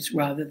choose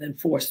rather than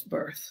forced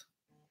birth.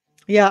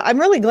 Yeah, I'm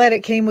really glad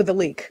it came with a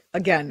leak.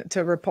 Again,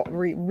 to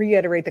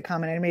reiterate the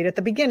comment I made at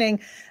the beginning,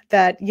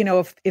 that, you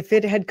know, if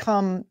it had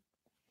come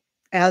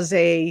as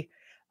a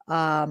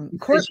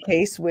court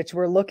case, which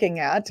we're looking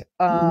at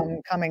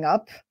coming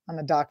up on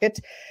the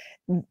docket,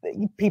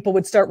 people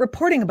would start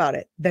reporting about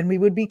it. Then we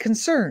would be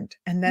concerned.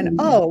 And then,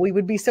 oh, we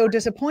would be so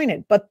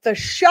disappointed. But the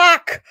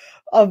shock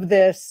of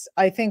this,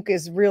 I think,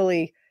 is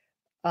really,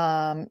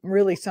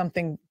 really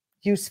something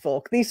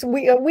useful. We're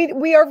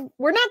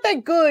not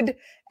that good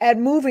at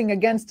moving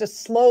against a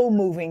slow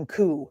moving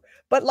coup,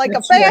 but like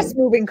a fast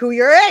moving coup,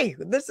 hey,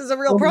 this is a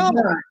real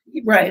problem.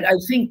 Right. I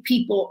think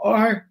people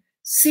are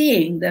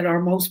seeing that our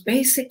most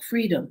basic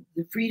freedom,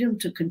 the freedom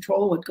to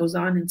control what goes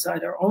on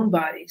inside our own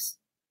bodies,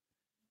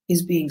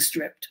 is being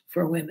stripped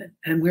for women.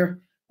 And we're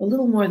a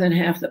little more than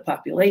half the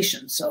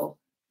population. So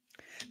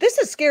this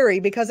is scary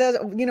because, as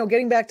you know,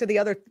 getting back to the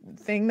other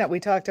thing that we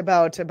talked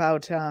about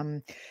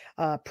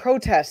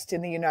protest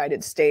in the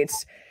United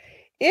States,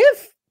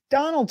 if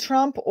Donald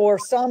Trump or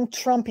some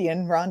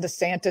Trumpian, Ron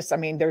DeSantis, I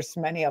mean, there's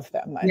many of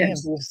them, many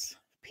of these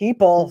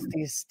people,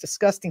 these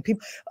disgusting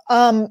people.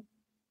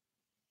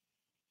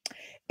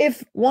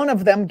 If one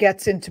of them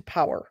gets into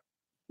power,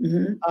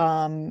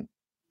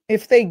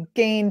 if they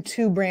gain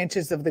two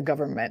branches of the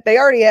government, they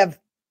already have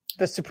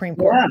the Supreme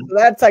Court. Yeah. So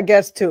that's, I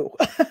guess, two.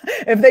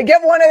 If they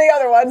get one of the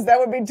other ones, that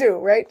would be two,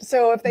 right?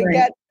 So if they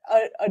get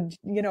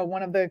you know,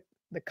 one of the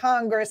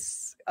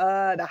Congress,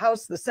 the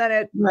House, the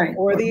Senate,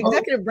 or the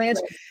executive branch,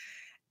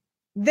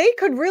 they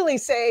could really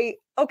say,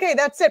 okay,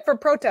 that's it for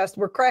protest.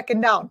 We're cracking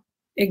down.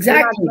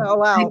 Exactly.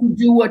 They can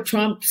do what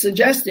Trump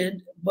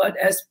suggested, but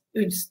as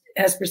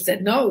Esper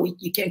said, no,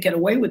 you can't get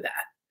away with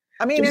that.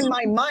 I mean, in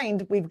my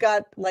mind, we've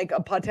got like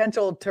a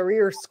potential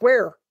Tahrir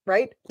Square,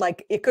 right?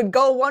 Like it could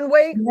go one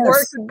way or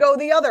it could go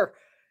the other.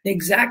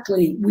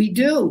 Exactly. We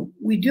do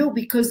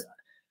because,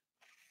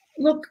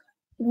 look,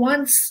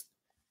 once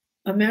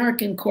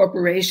American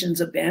corporations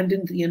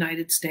abandoned the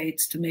United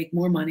States to make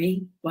more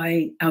money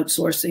by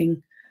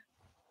outsourcing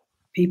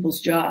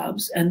people's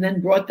jobs and then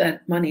brought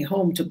that money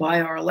home to buy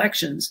our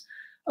elections,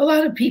 a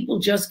lot of people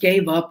just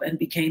gave up and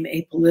became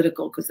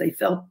apolitical because they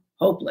felt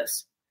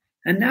hopeless.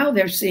 And now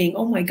they're seeing,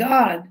 oh my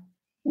God,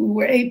 we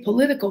were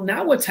apolitical.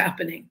 Now what's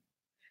happening?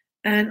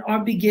 And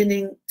are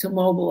beginning to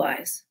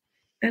mobilize.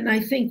 And I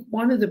think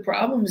one of the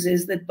problems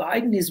is that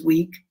Biden is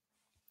weak.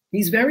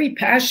 He's very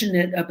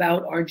passionate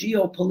about our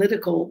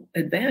geopolitical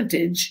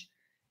advantage.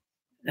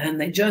 And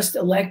they just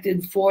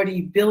elected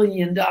 $40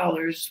 billion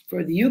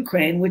for the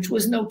Ukraine, which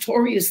was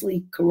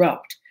notoriously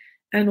corrupt.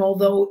 And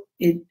although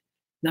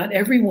not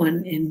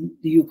everyone in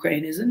the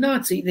Ukraine is a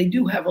Nazi, they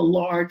do have a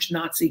large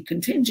Nazi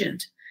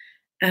contingent.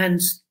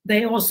 And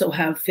they also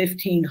have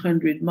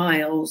 1,500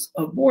 miles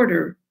of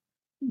border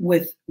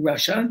with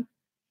Russia.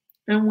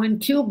 And when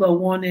Cuba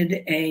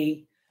wanted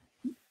a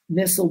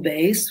missile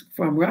base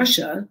from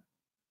Russia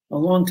a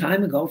long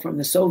time ago from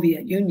the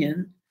Soviet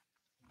Union,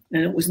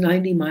 and it was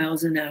 90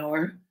 miles an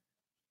hour,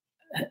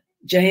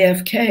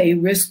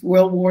 JFK risked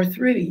World War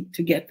III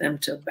to get them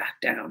to back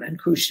down, and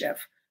Khrushchev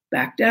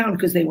backed down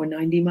because they were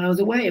 90 miles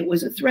away. It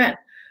was a threat.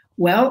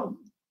 Well,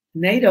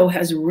 NATO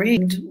has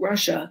ringed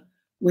Russia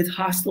with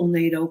hostile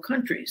NATO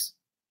countries.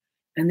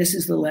 And this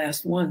is the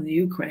last one, the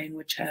Ukraine,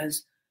 which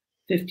has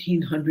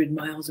 1,500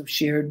 miles of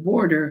shared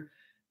border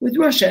with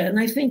Russia. And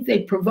I think they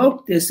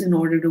provoked this in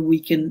order to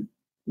weaken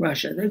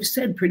Russia. They've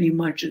said pretty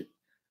much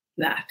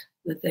that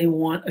they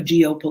want a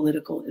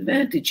geopolitical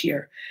advantage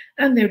here.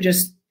 And they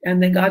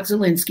got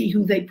Zelensky,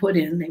 who they put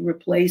in. They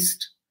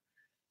replaced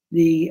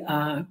the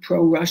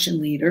pro-Russian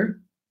leader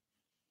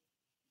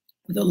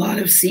with a lot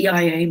of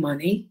CIA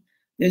money.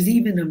 There's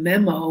even a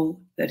memo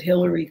that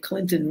Hillary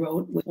Clinton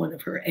wrote with one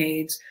of her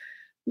aides.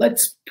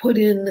 Let's put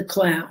in the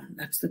clown.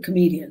 That's the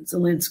comedian,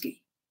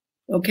 Zelensky.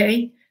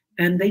 Okay?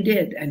 And they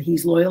did. And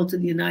he's loyal to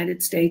the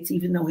United States,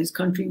 even though his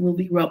country will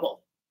be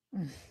rubble.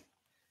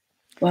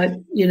 But,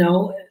 you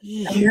know,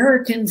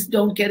 Americans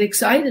don't get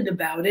excited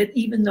about it,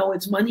 even though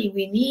it's money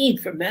we need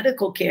for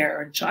medical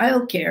care and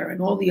child care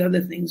and all the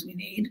other things we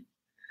need.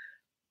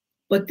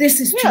 But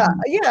this is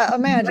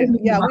imagine.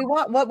 Yeah,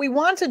 what we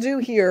want to do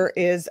here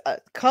is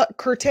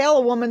curtail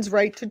a woman's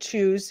right to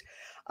choose,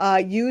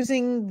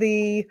 using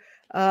the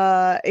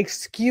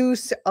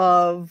excuse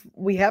of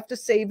we have to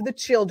save the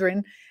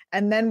children,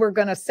 and then we're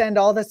going to send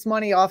all this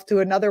money off to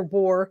another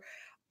war,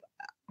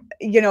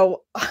 you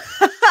know,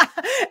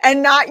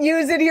 and not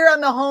use it here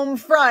on the home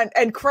front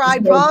and cry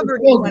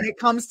poverty when it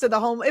comes to the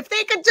home. If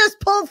they could just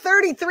pull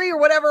 33 or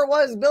whatever it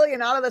was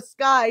billion out of the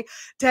sky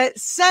to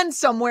send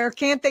somewhere,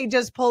 can't they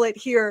just pull it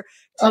here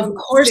to of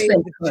course save they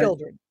the could.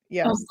 Children?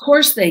 Yes. Of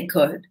course they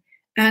could.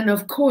 And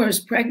of course,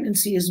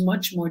 pregnancy is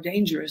much more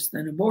dangerous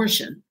than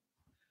abortion.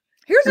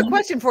 Here's a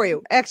question for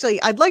you.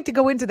 Actually, I'd like to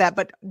go into that,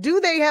 but do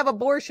they have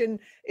abortion?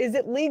 Is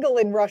it legal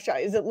in Russia?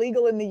 Is it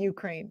legal in the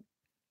Ukraine?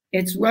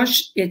 It's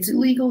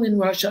legal in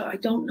Russia. I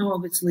don't know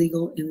if it's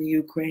legal in the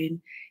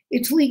Ukraine.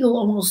 It's legal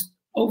almost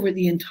over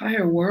the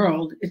entire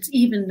world. It's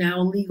even now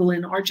legal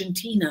in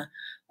Argentina,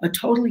 a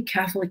totally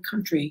Catholic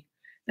country.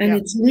 And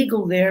it's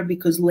legal there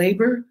because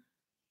labor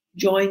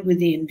joined with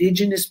the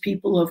indigenous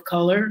people of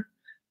color,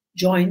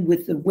 joined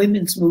with the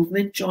women's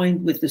movement,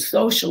 joined with the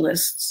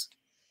socialists,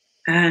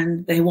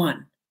 and they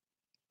won.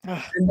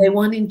 And they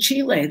won in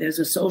Chile. There's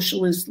a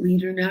socialist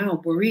leader now,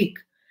 Boric.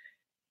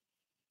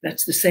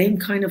 That's the same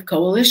kind of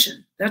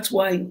coalition. That's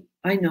why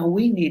I know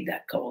we need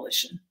that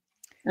coalition.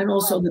 And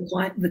also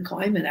the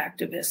climate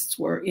activists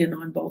were in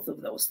on both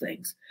of those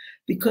things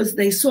because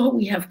they saw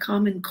we have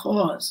common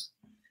cause.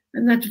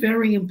 And that's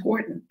very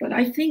important. But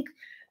I think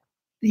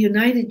the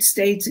United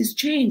States is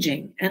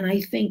changing. And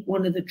I think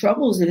one of the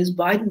troubles is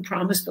Biden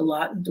promised a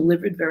lot and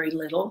delivered very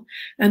little.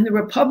 And the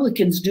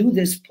Republicans do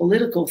this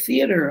political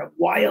theater of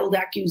wild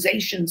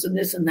accusations and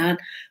this and that.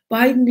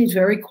 Biden is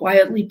very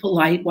quietly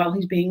polite while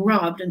he's being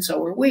robbed, and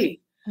so are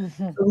we.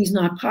 So he's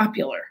not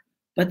popular.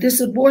 But this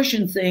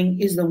abortion thing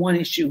is the one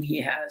issue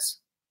he has.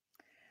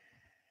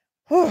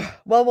 Well,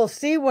 we'll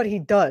see what he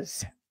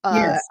does.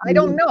 Yes, I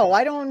don't know.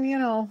 I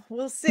don't,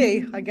 we'll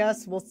see. I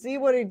guess we'll see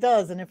what he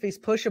does and if he's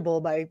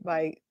pushable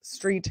by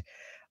street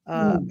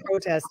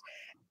protest.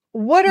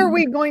 What are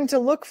we going to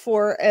look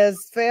for as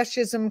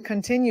fascism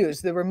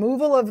continues? The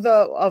removal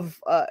of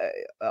a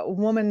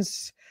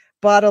woman's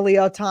bodily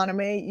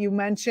autonomy. You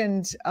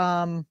mentioned,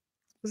 what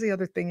was the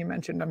other thing you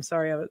mentioned? I'm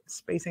sorry, I was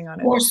spacing on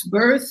it. Forced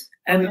birth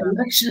and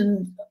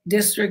election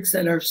districts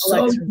that are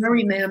so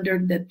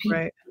gerrymandered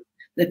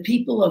that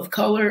people of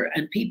color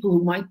and people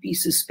who might be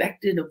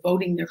suspected of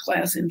voting their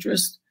class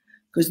interest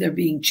because they're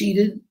being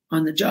cheated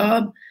on the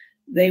job,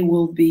 they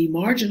will be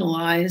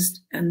marginalized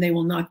and they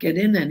will not get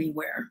in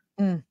anywhere.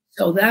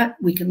 So that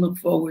we can look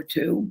forward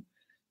to.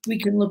 We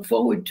can look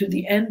forward to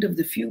the end of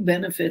the few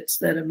benefits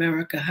that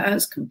America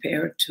has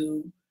compared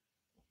to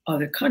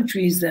other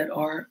countries that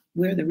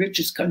we're the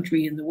richest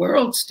country in the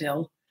world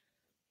still,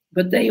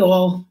 but they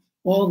all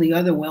the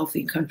other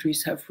wealthy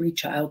countries have free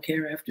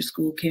childcare, after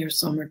school care,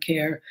 summer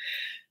care,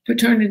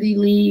 paternity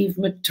leave,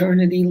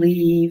 maternity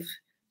leave,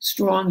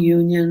 strong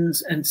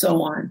unions, and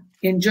so on.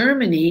 In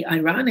Germany,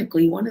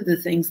 ironically, one of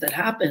the things that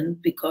happened,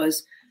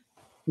 because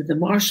with the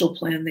Marshall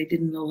Plan, they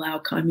didn't allow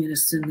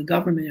communists in the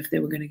government if they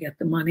were going to get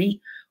the money,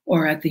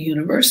 or at the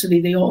university,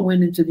 they all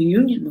went into the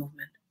union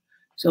movement.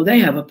 So they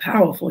have a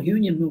powerful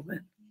union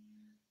movement.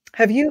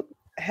 Have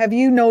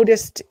you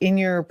noticed in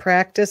your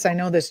practice, I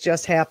know this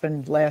just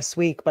happened last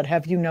week, but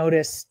have you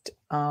noticed,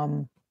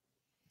 has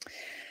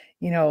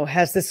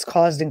this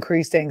caused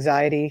increased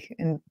anxiety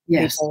in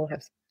people?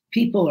 Yes.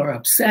 People are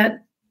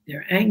upset.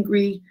 They're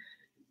angry.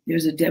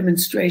 There's a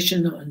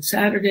demonstration on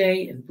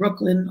Saturday in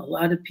Brooklyn. A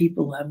lot of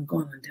people who haven't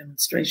gone on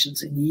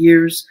demonstrations in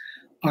years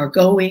are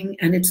going.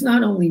 And it's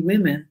not only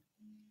women,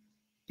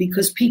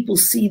 because people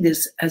see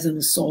this as an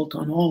assault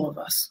on all of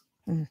us.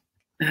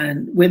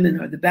 And women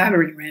are the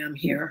battering ram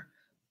here,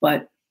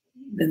 but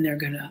then they're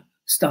going to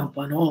stomp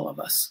on all of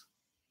us.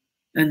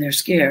 And they're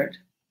scared.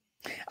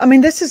 I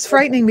mean, this is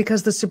frightening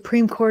because the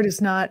Supreme Court is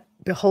not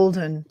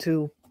beholden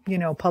to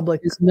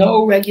public. There's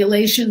no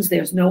regulations.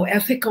 There's no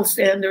ethical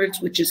standards,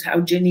 which is how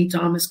Ginny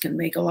Thomas can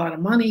make a lot of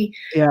money.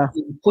 Yeah.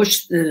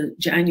 Push the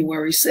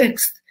January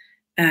 6th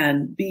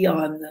and be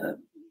on the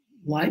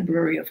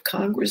Library of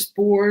Congress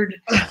board.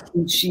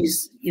 And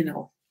she's,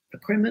 a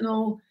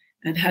criminal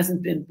and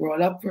hasn't been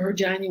brought up for her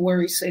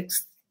January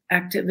 6th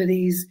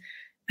activities.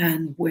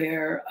 And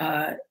where,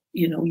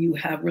 you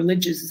have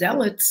religious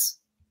zealots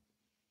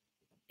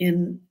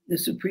in the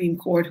Supreme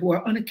Court who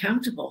are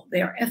unaccountable.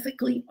 They are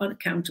ethically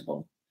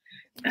unaccountable.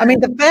 I mean,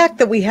 the fact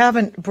that we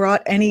haven't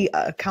brought any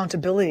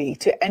accountability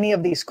to any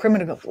of these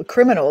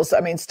criminals,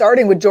 I mean,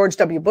 starting with George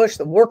W. Bush,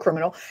 the war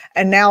criminal,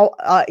 and now,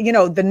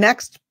 the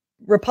next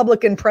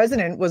Republican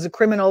president was a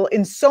criminal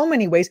in so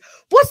many ways.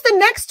 What's the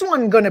next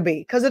one going to be?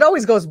 Because it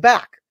always goes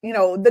back.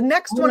 The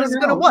next one is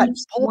going to what?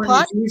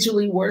 One is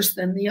usually worse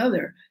than the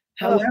other.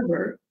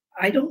 However,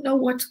 I don't know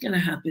what's going to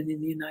happen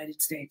in the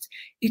United States.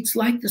 It's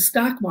like the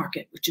stock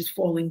market, which is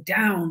falling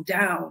down,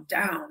 down,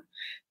 down,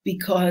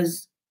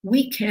 because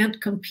we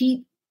can't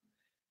compete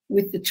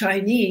with the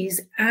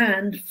Chinese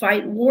and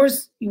fight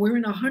wars. We're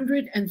in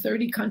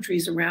 130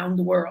 countries around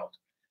the world,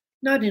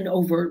 not in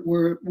overt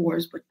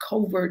wars, but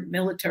covert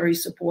military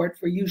support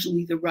for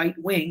usually the right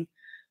wing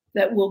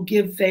that will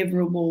give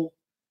favorable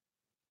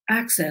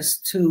access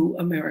to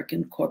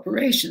American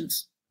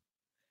corporations.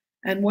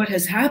 And what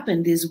has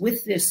happened is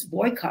with this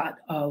boycott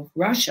of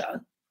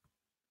Russia,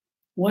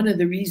 one of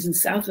the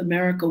reasons South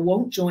America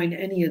won't join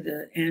any of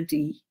the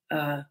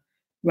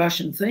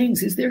anti-Russian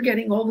things is they're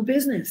getting all the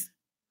business.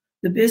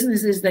 The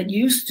businesses that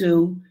used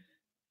to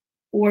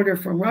order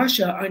from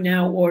Russia are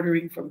now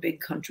ordering from big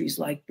countries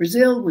like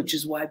Brazil, which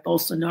is why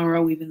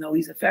Bolsonaro, even though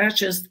he's a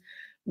fascist,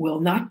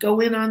 will not go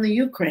in on the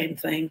Ukraine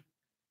thing,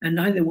 and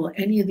neither will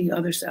any of the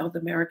other South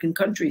American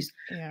countries,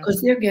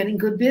 because they're getting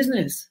good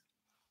business.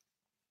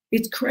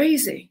 It's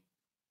crazy.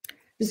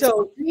 It's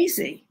so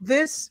crazy.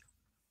 This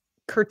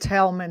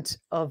curtailment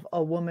of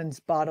a woman's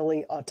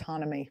bodily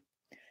autonomy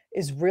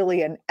is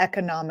really an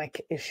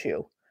economic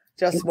issue.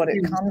 Just what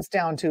it comes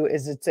down to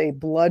is it's a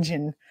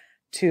bludgeon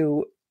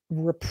to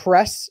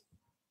repress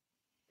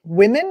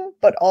women,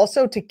 but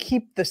also to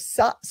keep the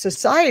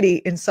society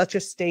in such a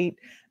state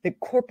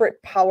that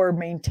corporate power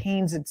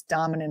maintains its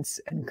dominance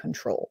and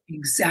control.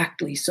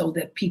 Exactly. So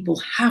that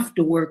people have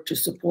to work to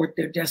support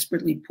their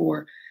desperately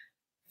poor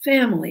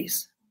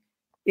families.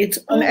 It's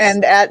also,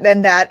 and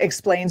that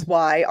explains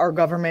why our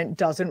government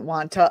doesn't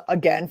want to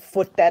again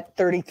foot that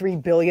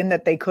 $33 billion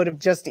that they could have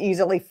just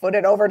easily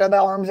footed over to the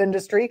arms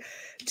industry,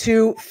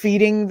 to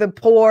feeding the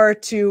poor,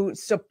 to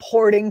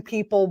supporting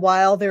people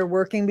while they're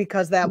working,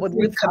 because that would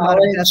lift them out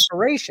of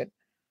desperation.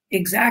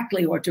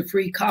 Exactly, or to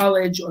free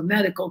college or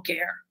medical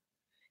care.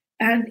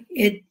 And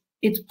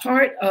it's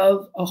part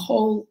of a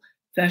whole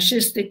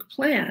fascistic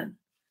plan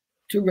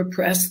to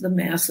repress the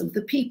mass of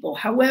the people.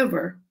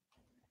 However,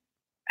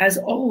 as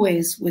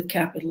always with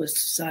capitalist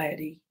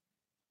society,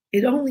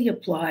 it only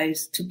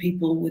applies to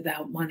people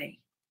without money.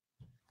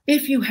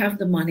 If you have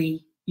the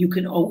money, you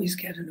can always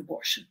get an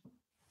abortion.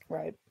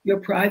 Right. Your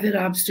private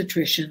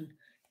obstetrician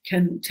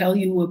can tell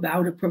you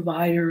about a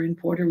provider in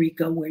Puerto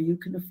Rico where you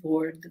can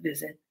afford the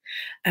visit,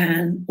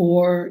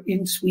 or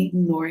in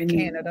Sweden or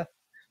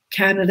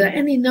Canada,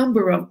 any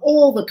number of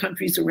all the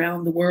countries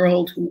around the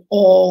world who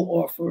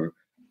all offer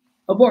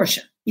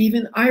abortion.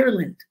 Even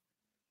Ireland,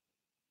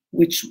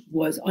 which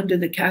was under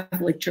the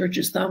Catholic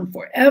Church's thumb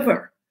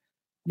forever,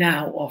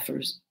 now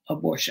offers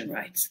abortion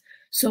rights,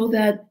 so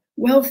that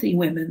wealthy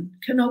women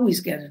can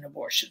always get an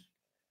abortion.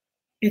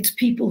 It's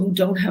people who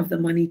don't have the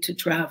money to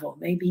travel,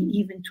 maybe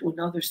even to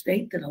another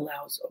state that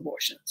allows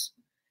abortions.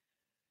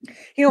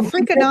 You know,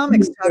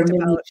 Freakonomics talked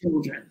about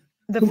children.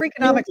 The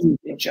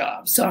Freakonomics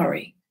job.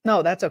 Sorry.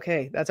 No, that's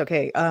okay. That's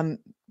okay.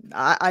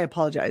 I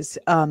apologize.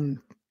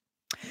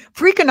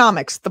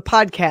 Freakonomics, the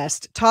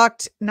podcast,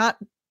 talked not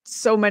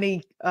so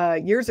many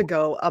years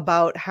ago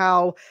about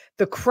how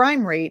the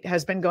crime rate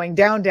has been going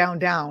down, down,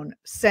 down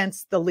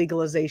since the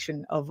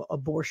legalization of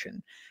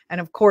abortion. And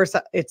of course,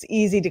 it's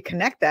easy to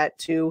connect that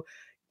to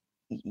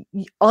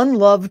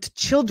unloved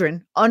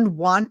children,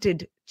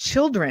 unwanted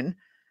children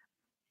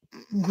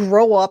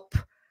grow up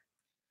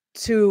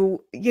to,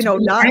 you know,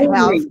 not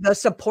have the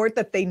support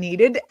that they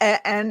needed,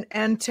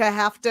 and to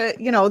have to,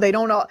 you know, they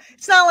don't know.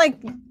 It's not like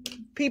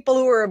people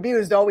who are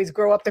abused always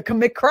grow up to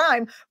commit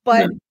crime,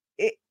 but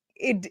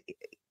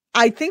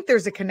I think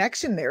there's a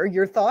connection there.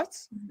 Your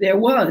thoughts? There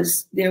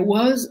was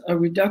a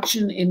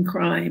reduction in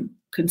crime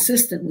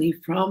consistently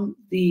from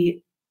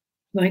the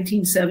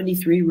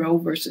 1973 Roe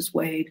versus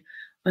Wade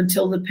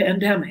until the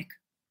pandemic.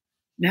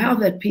 Now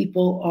that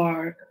people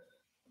are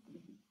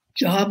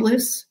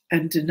jobless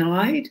and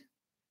denied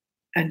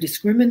and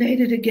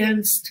discriminated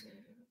against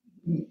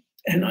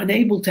and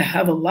unable to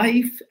have a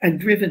life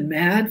and driven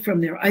mad from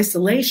their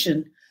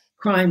isolation,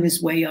 crime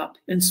is way up.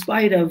 In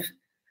spite of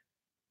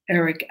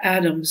Eric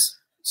Adams'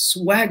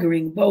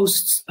 swaggering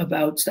boasts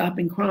about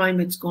stopping crime,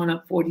 it's gone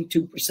up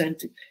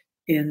 42%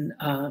 in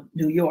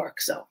New York.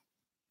 So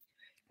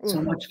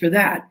much for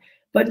that.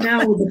 But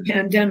now with the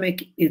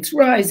pandemic, it's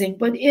rising.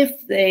 But if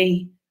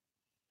they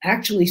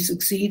actually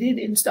succeeded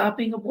in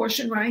stopping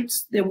abortion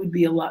rights, there would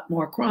be a lot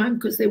more crime,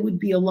 because there would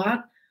be a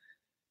lot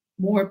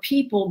more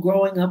people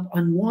growing up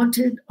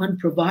unwanted,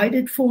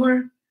 unprovided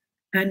for,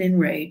 and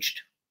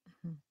enraged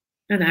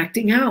and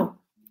acting out.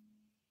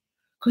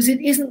 Because it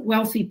isn't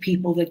wealthy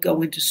people that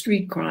go into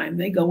street crime.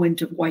 They go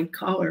into white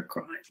collar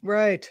crime.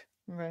 Right,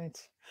 right.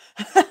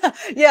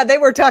 Yeah, they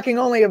were talking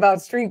only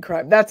about street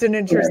crime. That's an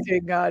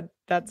interesting,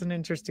 that's an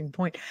interesting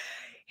point.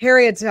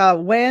 Harriet,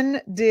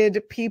 when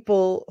did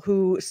people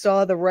who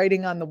saw the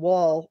writing on the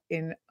wall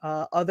in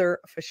other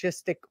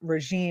fascistic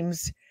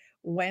regimes,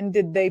 when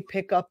did they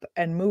pick up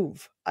and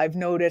move? I've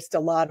noticed a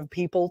lot of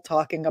people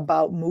talking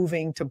about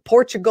moving to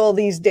Portugal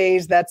these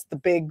days. That's the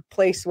big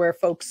place where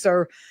folks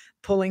are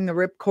pulling the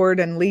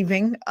ripcord and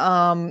leaving.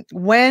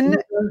 When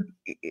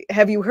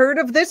have you heard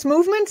of this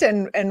movement?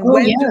 And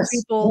when do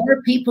people?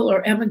 More people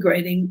are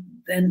emigrating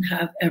than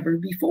have ever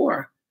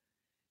before.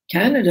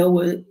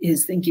 Canada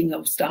is thinking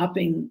of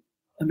stopping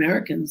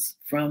Americans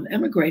from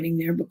emigrating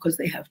there because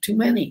they have too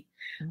many.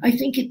 I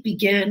think it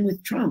began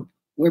with Trump,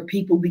 where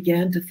people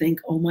began to think,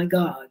 oh my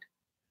God,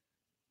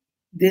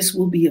 this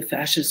will be a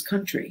fascist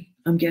country.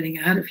 I'm getting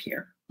out of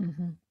here.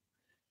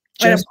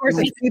 And of course,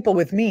 it's people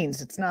with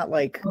means. It's not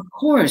like... Of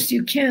course,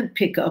 you can't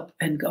pick up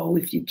and go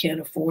if you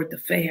can't afford the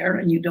fare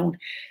and you don't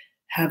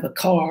have a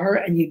car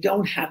and you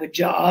don't have a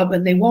job,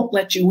 and they won't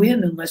let you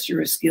in unless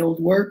you're a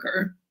skilled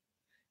worker.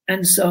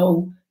 And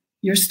so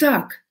you're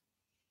stuck.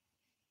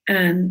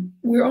 And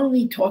we're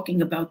only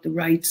talking about the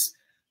rights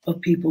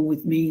of people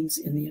with means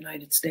in the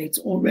United States.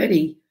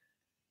 Already,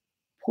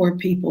 poor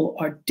people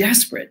are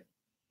desperate,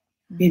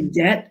 in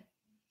debt,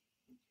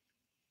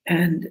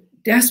 and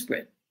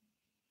desperate.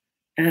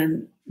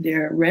 And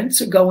their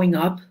rents are going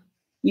up.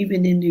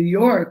 Even in New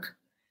York,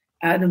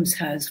 Adams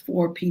has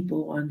 4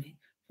 people on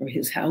for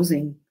his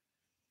housing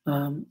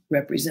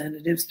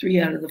representatives.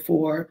 3 out of the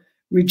 4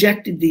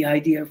 rejected the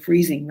idea of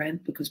freezing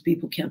rent because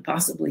people can't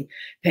possibly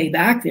pay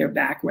back their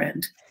back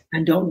rent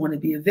and don't want to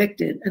be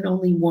evicted. And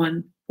only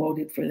 1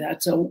 voted for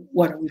that. So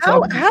what are we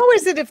talking about? How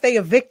is it if they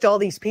evict all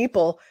these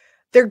people,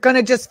 they're going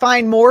to just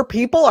find more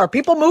people? Are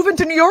people moving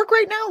to New York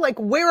right now? Like,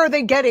 where are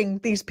they getting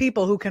these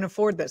people who can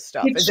afford this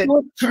stuff? It's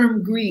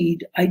short-term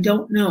greed. I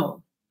don't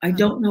know. I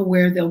don't know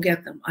where they'll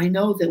get them. I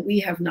know that we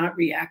have not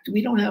reacted.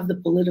 We don't have the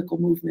political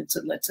movements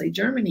that, let's say,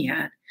 Germany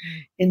had.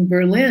 In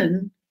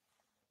Berlin,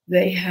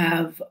 they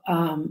have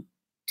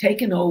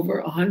taken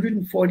over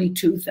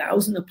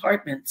 142,000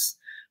 apartments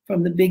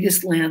from the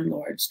biggest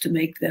landlords to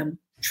make them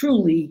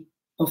truly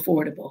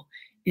affordable.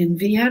 In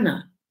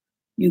Vienna,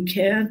 you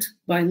can't,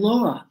 by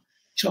law,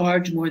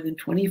 charge more than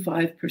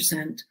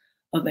 25%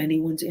 of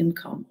anyone's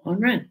income on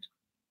rent.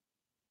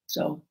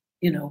 So,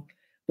 you know,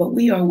 but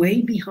we are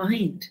way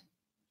behind.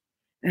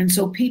 And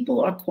so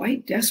people are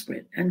quite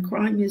desperate, and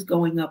crime is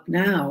going up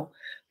now,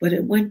 but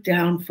it went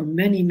down for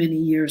many, many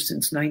years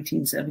since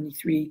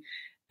 1973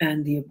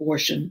 and the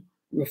abortion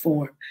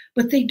reform.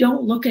 But they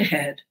don't look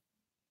ahead.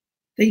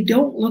 They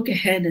don't look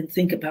ahead and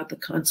think about the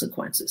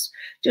consequences.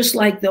 Just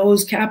like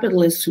those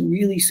capitalists who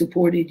really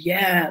supported,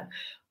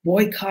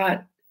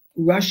 boycott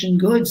Russian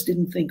goods,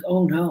 didn't think,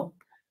 oh no,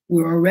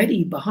 we're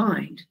already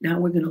behind. Now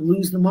we're going to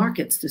lose the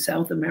markets to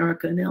South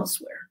America and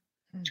elsewhere.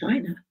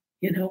 China,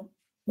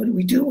 what are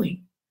we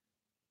doing?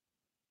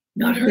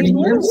 Not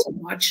hurting them so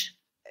much.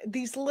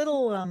 These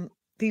little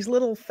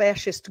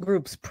fascist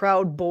groups,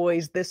 Proud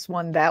Boys, this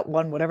one, that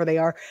one, whatever they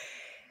are.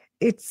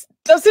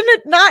 Does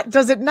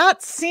it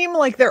not seem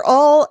like they're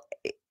all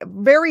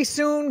very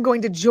soon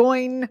going to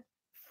join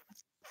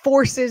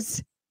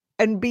forces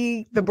and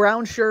be the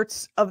brown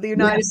shirts of the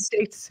United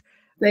States?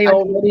 They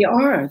already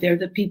are. They're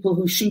the people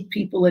who shoot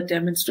people at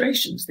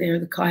demonstrations. They're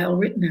the Kyle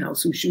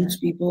Rittenhouse who shoots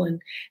people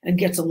and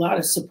gets a lot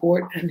of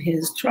support, and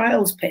his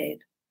trials paid,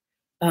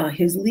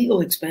 his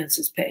legal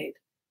expenses paid.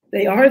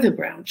 They are the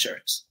brown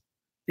shirts.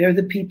 They're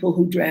the people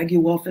who drag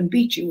you off and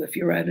beat you if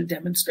you're at a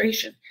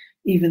demonstration,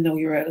 even though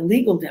you're at a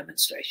legal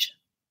demonstration.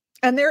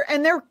 And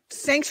they're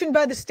sanctioned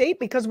by the state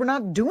because we're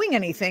not doing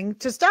anything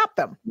to stop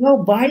them.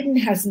 No, Biden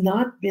has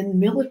not been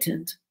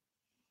militant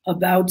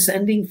about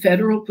sending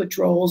federal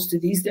patrols to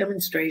these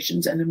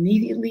demonstrations and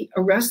immediately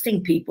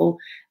arresting people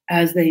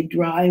as they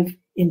drive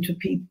into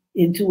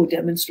a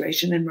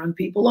demonstration and run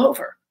people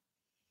over.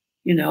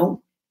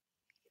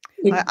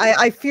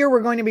 I fear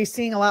we're going to be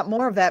seeing a lot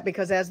more of that,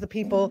 because as the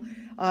people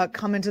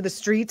come into the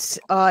streets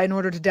in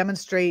order to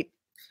demonstrate,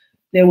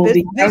 there will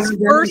be this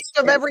first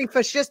of every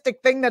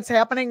fascistic thing that's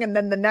happening, and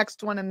then the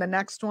next one and the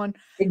next one.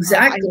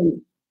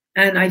 Exactly.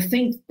 And I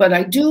think, but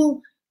I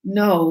do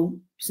know,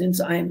 since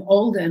I'm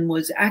old and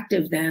was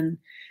active then,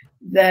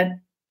 that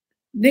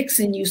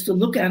Nixon used to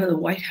look out of the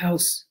White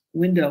House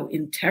window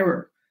in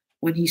terror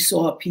when he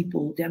saw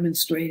people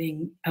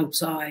demonstrating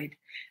outside,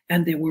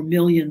 and there were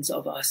millions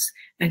of us,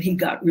 and he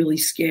got really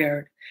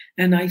scared.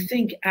 And I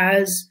think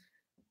as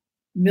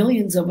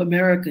millions of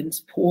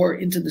Americans pour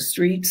into the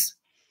streets,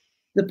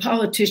 the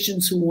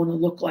politicians who want to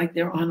look like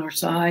they're on our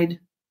side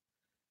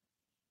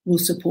will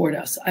support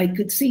us. I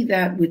could see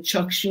that with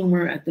Chuck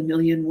Schumer at the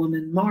Million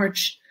Woman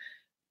March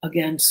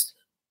against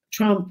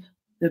Trump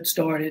that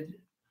started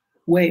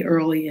way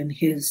early in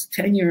his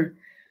tenure.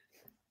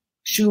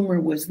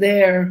 Schumer was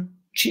there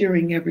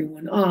cheering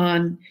everyone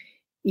on,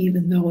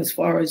 even though as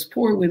far as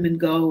poor women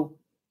go,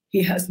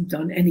 he hasn't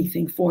done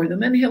anything for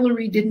them. And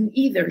Hillary didn't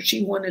either.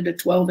 She wanted a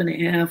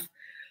 $12.50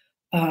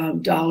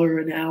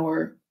 an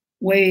hour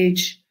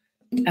wage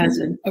as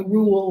a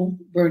rule.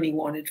 Bernie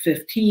wanted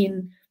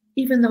 15,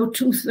 even though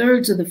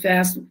 2/3 of the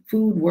fast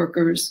food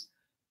workers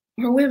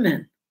are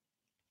women.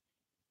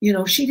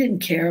 She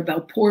didn't care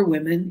about poor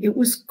women. It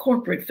was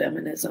corporate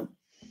feminism.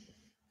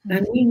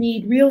 And we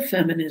need real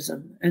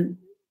feminism. And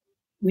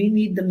we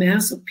need the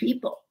mass of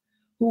people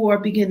who are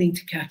beginning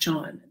to catch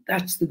on.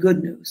 That's the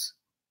good news.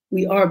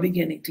 We are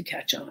beginning to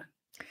catch on.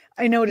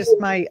 I noticed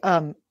my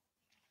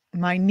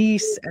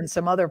niece and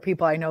some other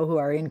people I know who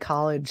are in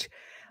college.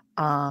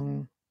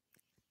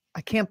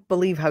 I can't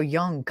believe how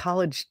young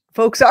college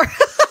folks are.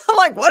 I'm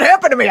like, what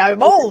happened to me?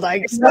 I'm old.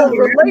 I still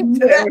relate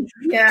to that.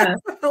 Yeah.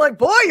 Like,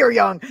 boy, you're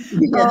young.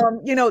 Yeah.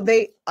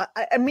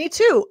 Me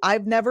too.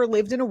 I've never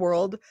lived in a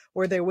world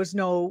where there was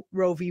no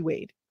Roe v.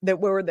 Wade.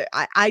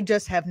 I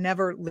just have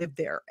never lived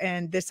there.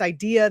 And this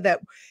idea that,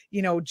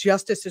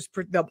 justice is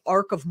the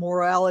arc of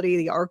morality,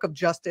 the arc of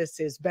justice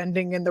is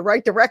bending in the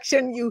right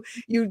direction.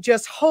 You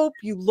just hope,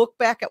 you look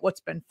back at what's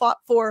been fought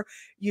for.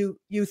 You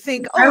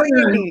think,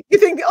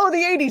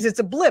 the 80s, it's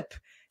a blip.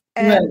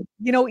 And,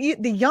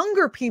 the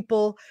younger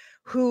people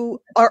who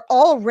are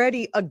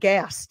already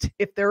aghast,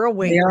 if they're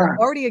awake, they're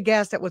already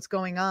aghast at what's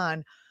going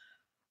on.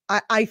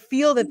 I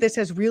feel that this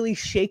has really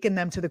shaken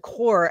them to the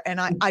core.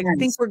 And I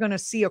think we're going to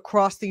see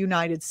across the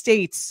United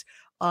States,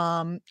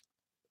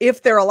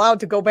 if they're allowed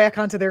to go back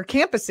onto their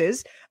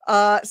campuses,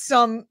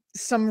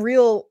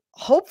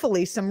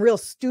 hopefully some real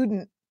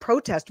student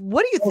protest.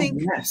 What do you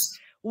think? Yes.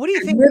 What do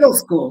you think? Middle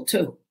school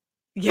too.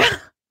 Yeah.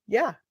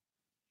 Yeah.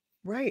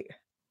 Right.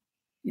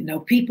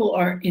 People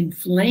are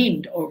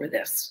inflamed over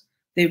this.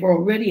 They've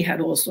already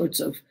had all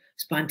sorts of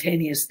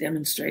spontaneous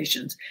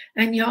demonstrations,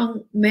 and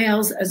young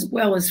males as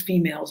well as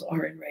females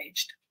are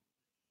enraged.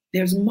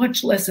 There's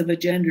much less of a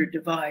gender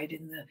divide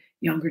in the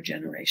younger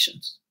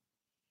generations.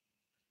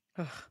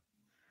 Ugh.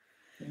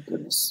 Thank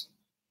goodness.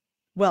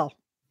 Well,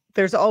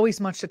 there's always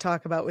much to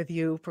talk about with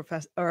you,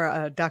 Professor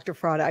or Dr.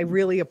 Fraad. I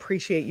really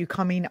appreciate you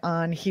coming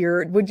on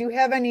here. Would you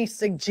have any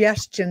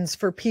suggestions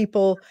for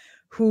people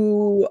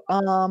who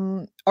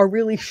are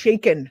really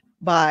shaken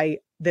by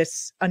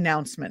this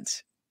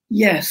announcement?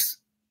 Yes.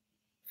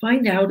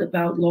 Find out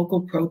about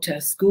local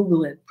protests.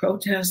 Google it,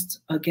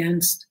 protests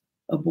against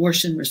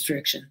abortion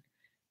restriction,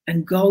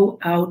 and go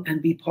out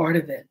and be part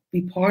of it.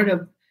 Be part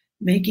of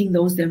making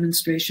those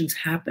demonstrations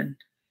happen.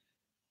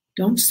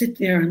 Don't sit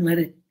there and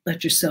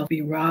let yourself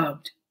be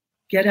robbed.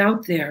 Get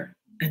out there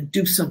and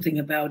do something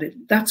about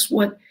it. That's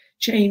what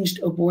changed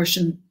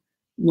abortion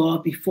law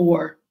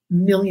before.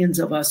 Millions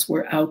of us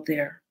were out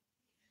there.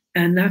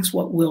 And that's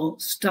what will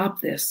stop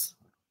this.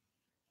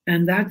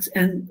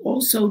 And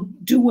also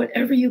do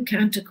whatever you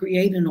can to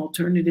create an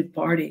alternative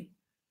party.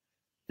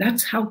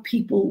 That's how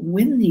people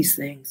win these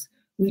things.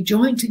 We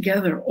join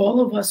together, all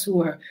of us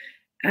who are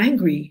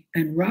angry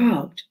and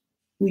robbed,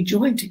 we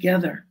join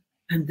together,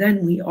 and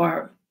then we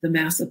are the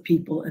mass of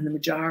people and the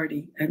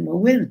majority, and we'll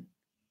win.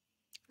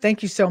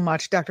 Thank you so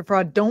much, Dr.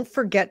 Fraad. Don't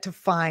forget to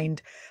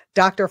find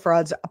Dr.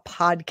 Fraad's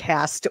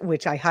podcast,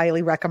 which I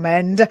highly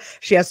recommend.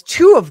 She has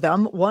two of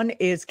them. One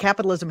is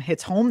Capitalism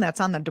Hits Home. That's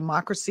on the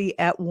Democracy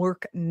at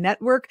Work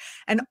Network.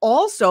 And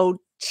also,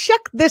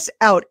 check this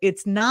out.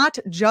 It's not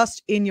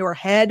just in your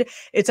head.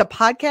 It's a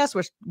podcast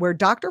where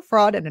Dr.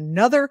 Fraad and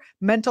another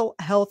mental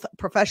health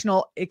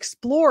professional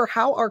explore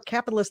how our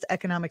capitalist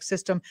economic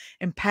system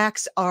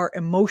impacts our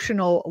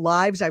emotional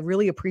lives. I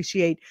really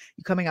appreciate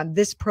you coming on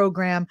this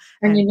program.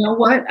 And you know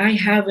what? I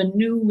have a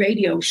new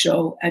radio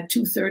show at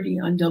 2:30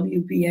 on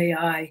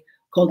WBAI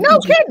called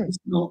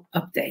Interpersonal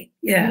Update.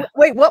 Yeah.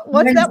 Wait,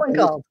 what's that one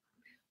called?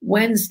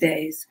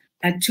 Wednesdays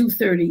at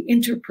 2:30,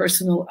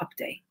 Interpersonal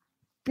Update.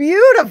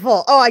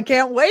 Beautiful. Oh, I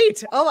can't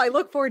wait. Oh, I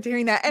look forward to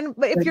hearing that. And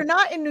if you're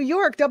not in New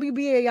York,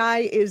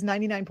 WBAI is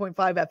 99.5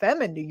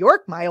 FM in New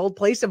York, my old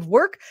place of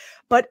work.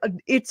 But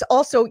it's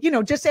also,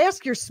 just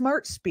ask your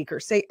smart speaker,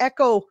 say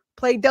Echo,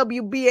 play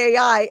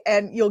WBAI,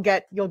 and you'll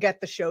get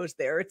the shows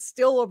there. It's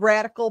still a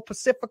radical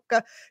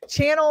Pacifica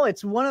channel.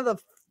 It's one of the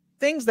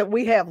things that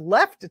we have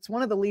left. It's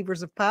one of the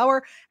levers of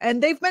power,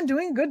 and they've been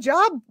doing a good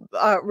job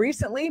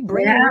recently,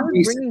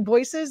 bringing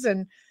voices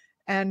and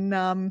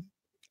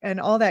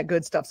all that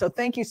good stuff. So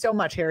thank you so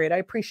much, Harriet. I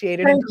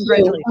appreciate it. Thank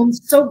you. I'm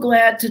so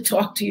glad to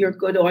talk to your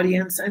good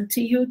audience, and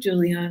to you,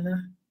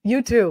 Juliana.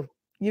 You too.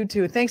 You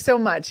too. Thanks so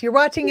much. You're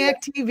watching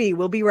ACT TV.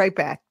 We'll be right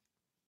back.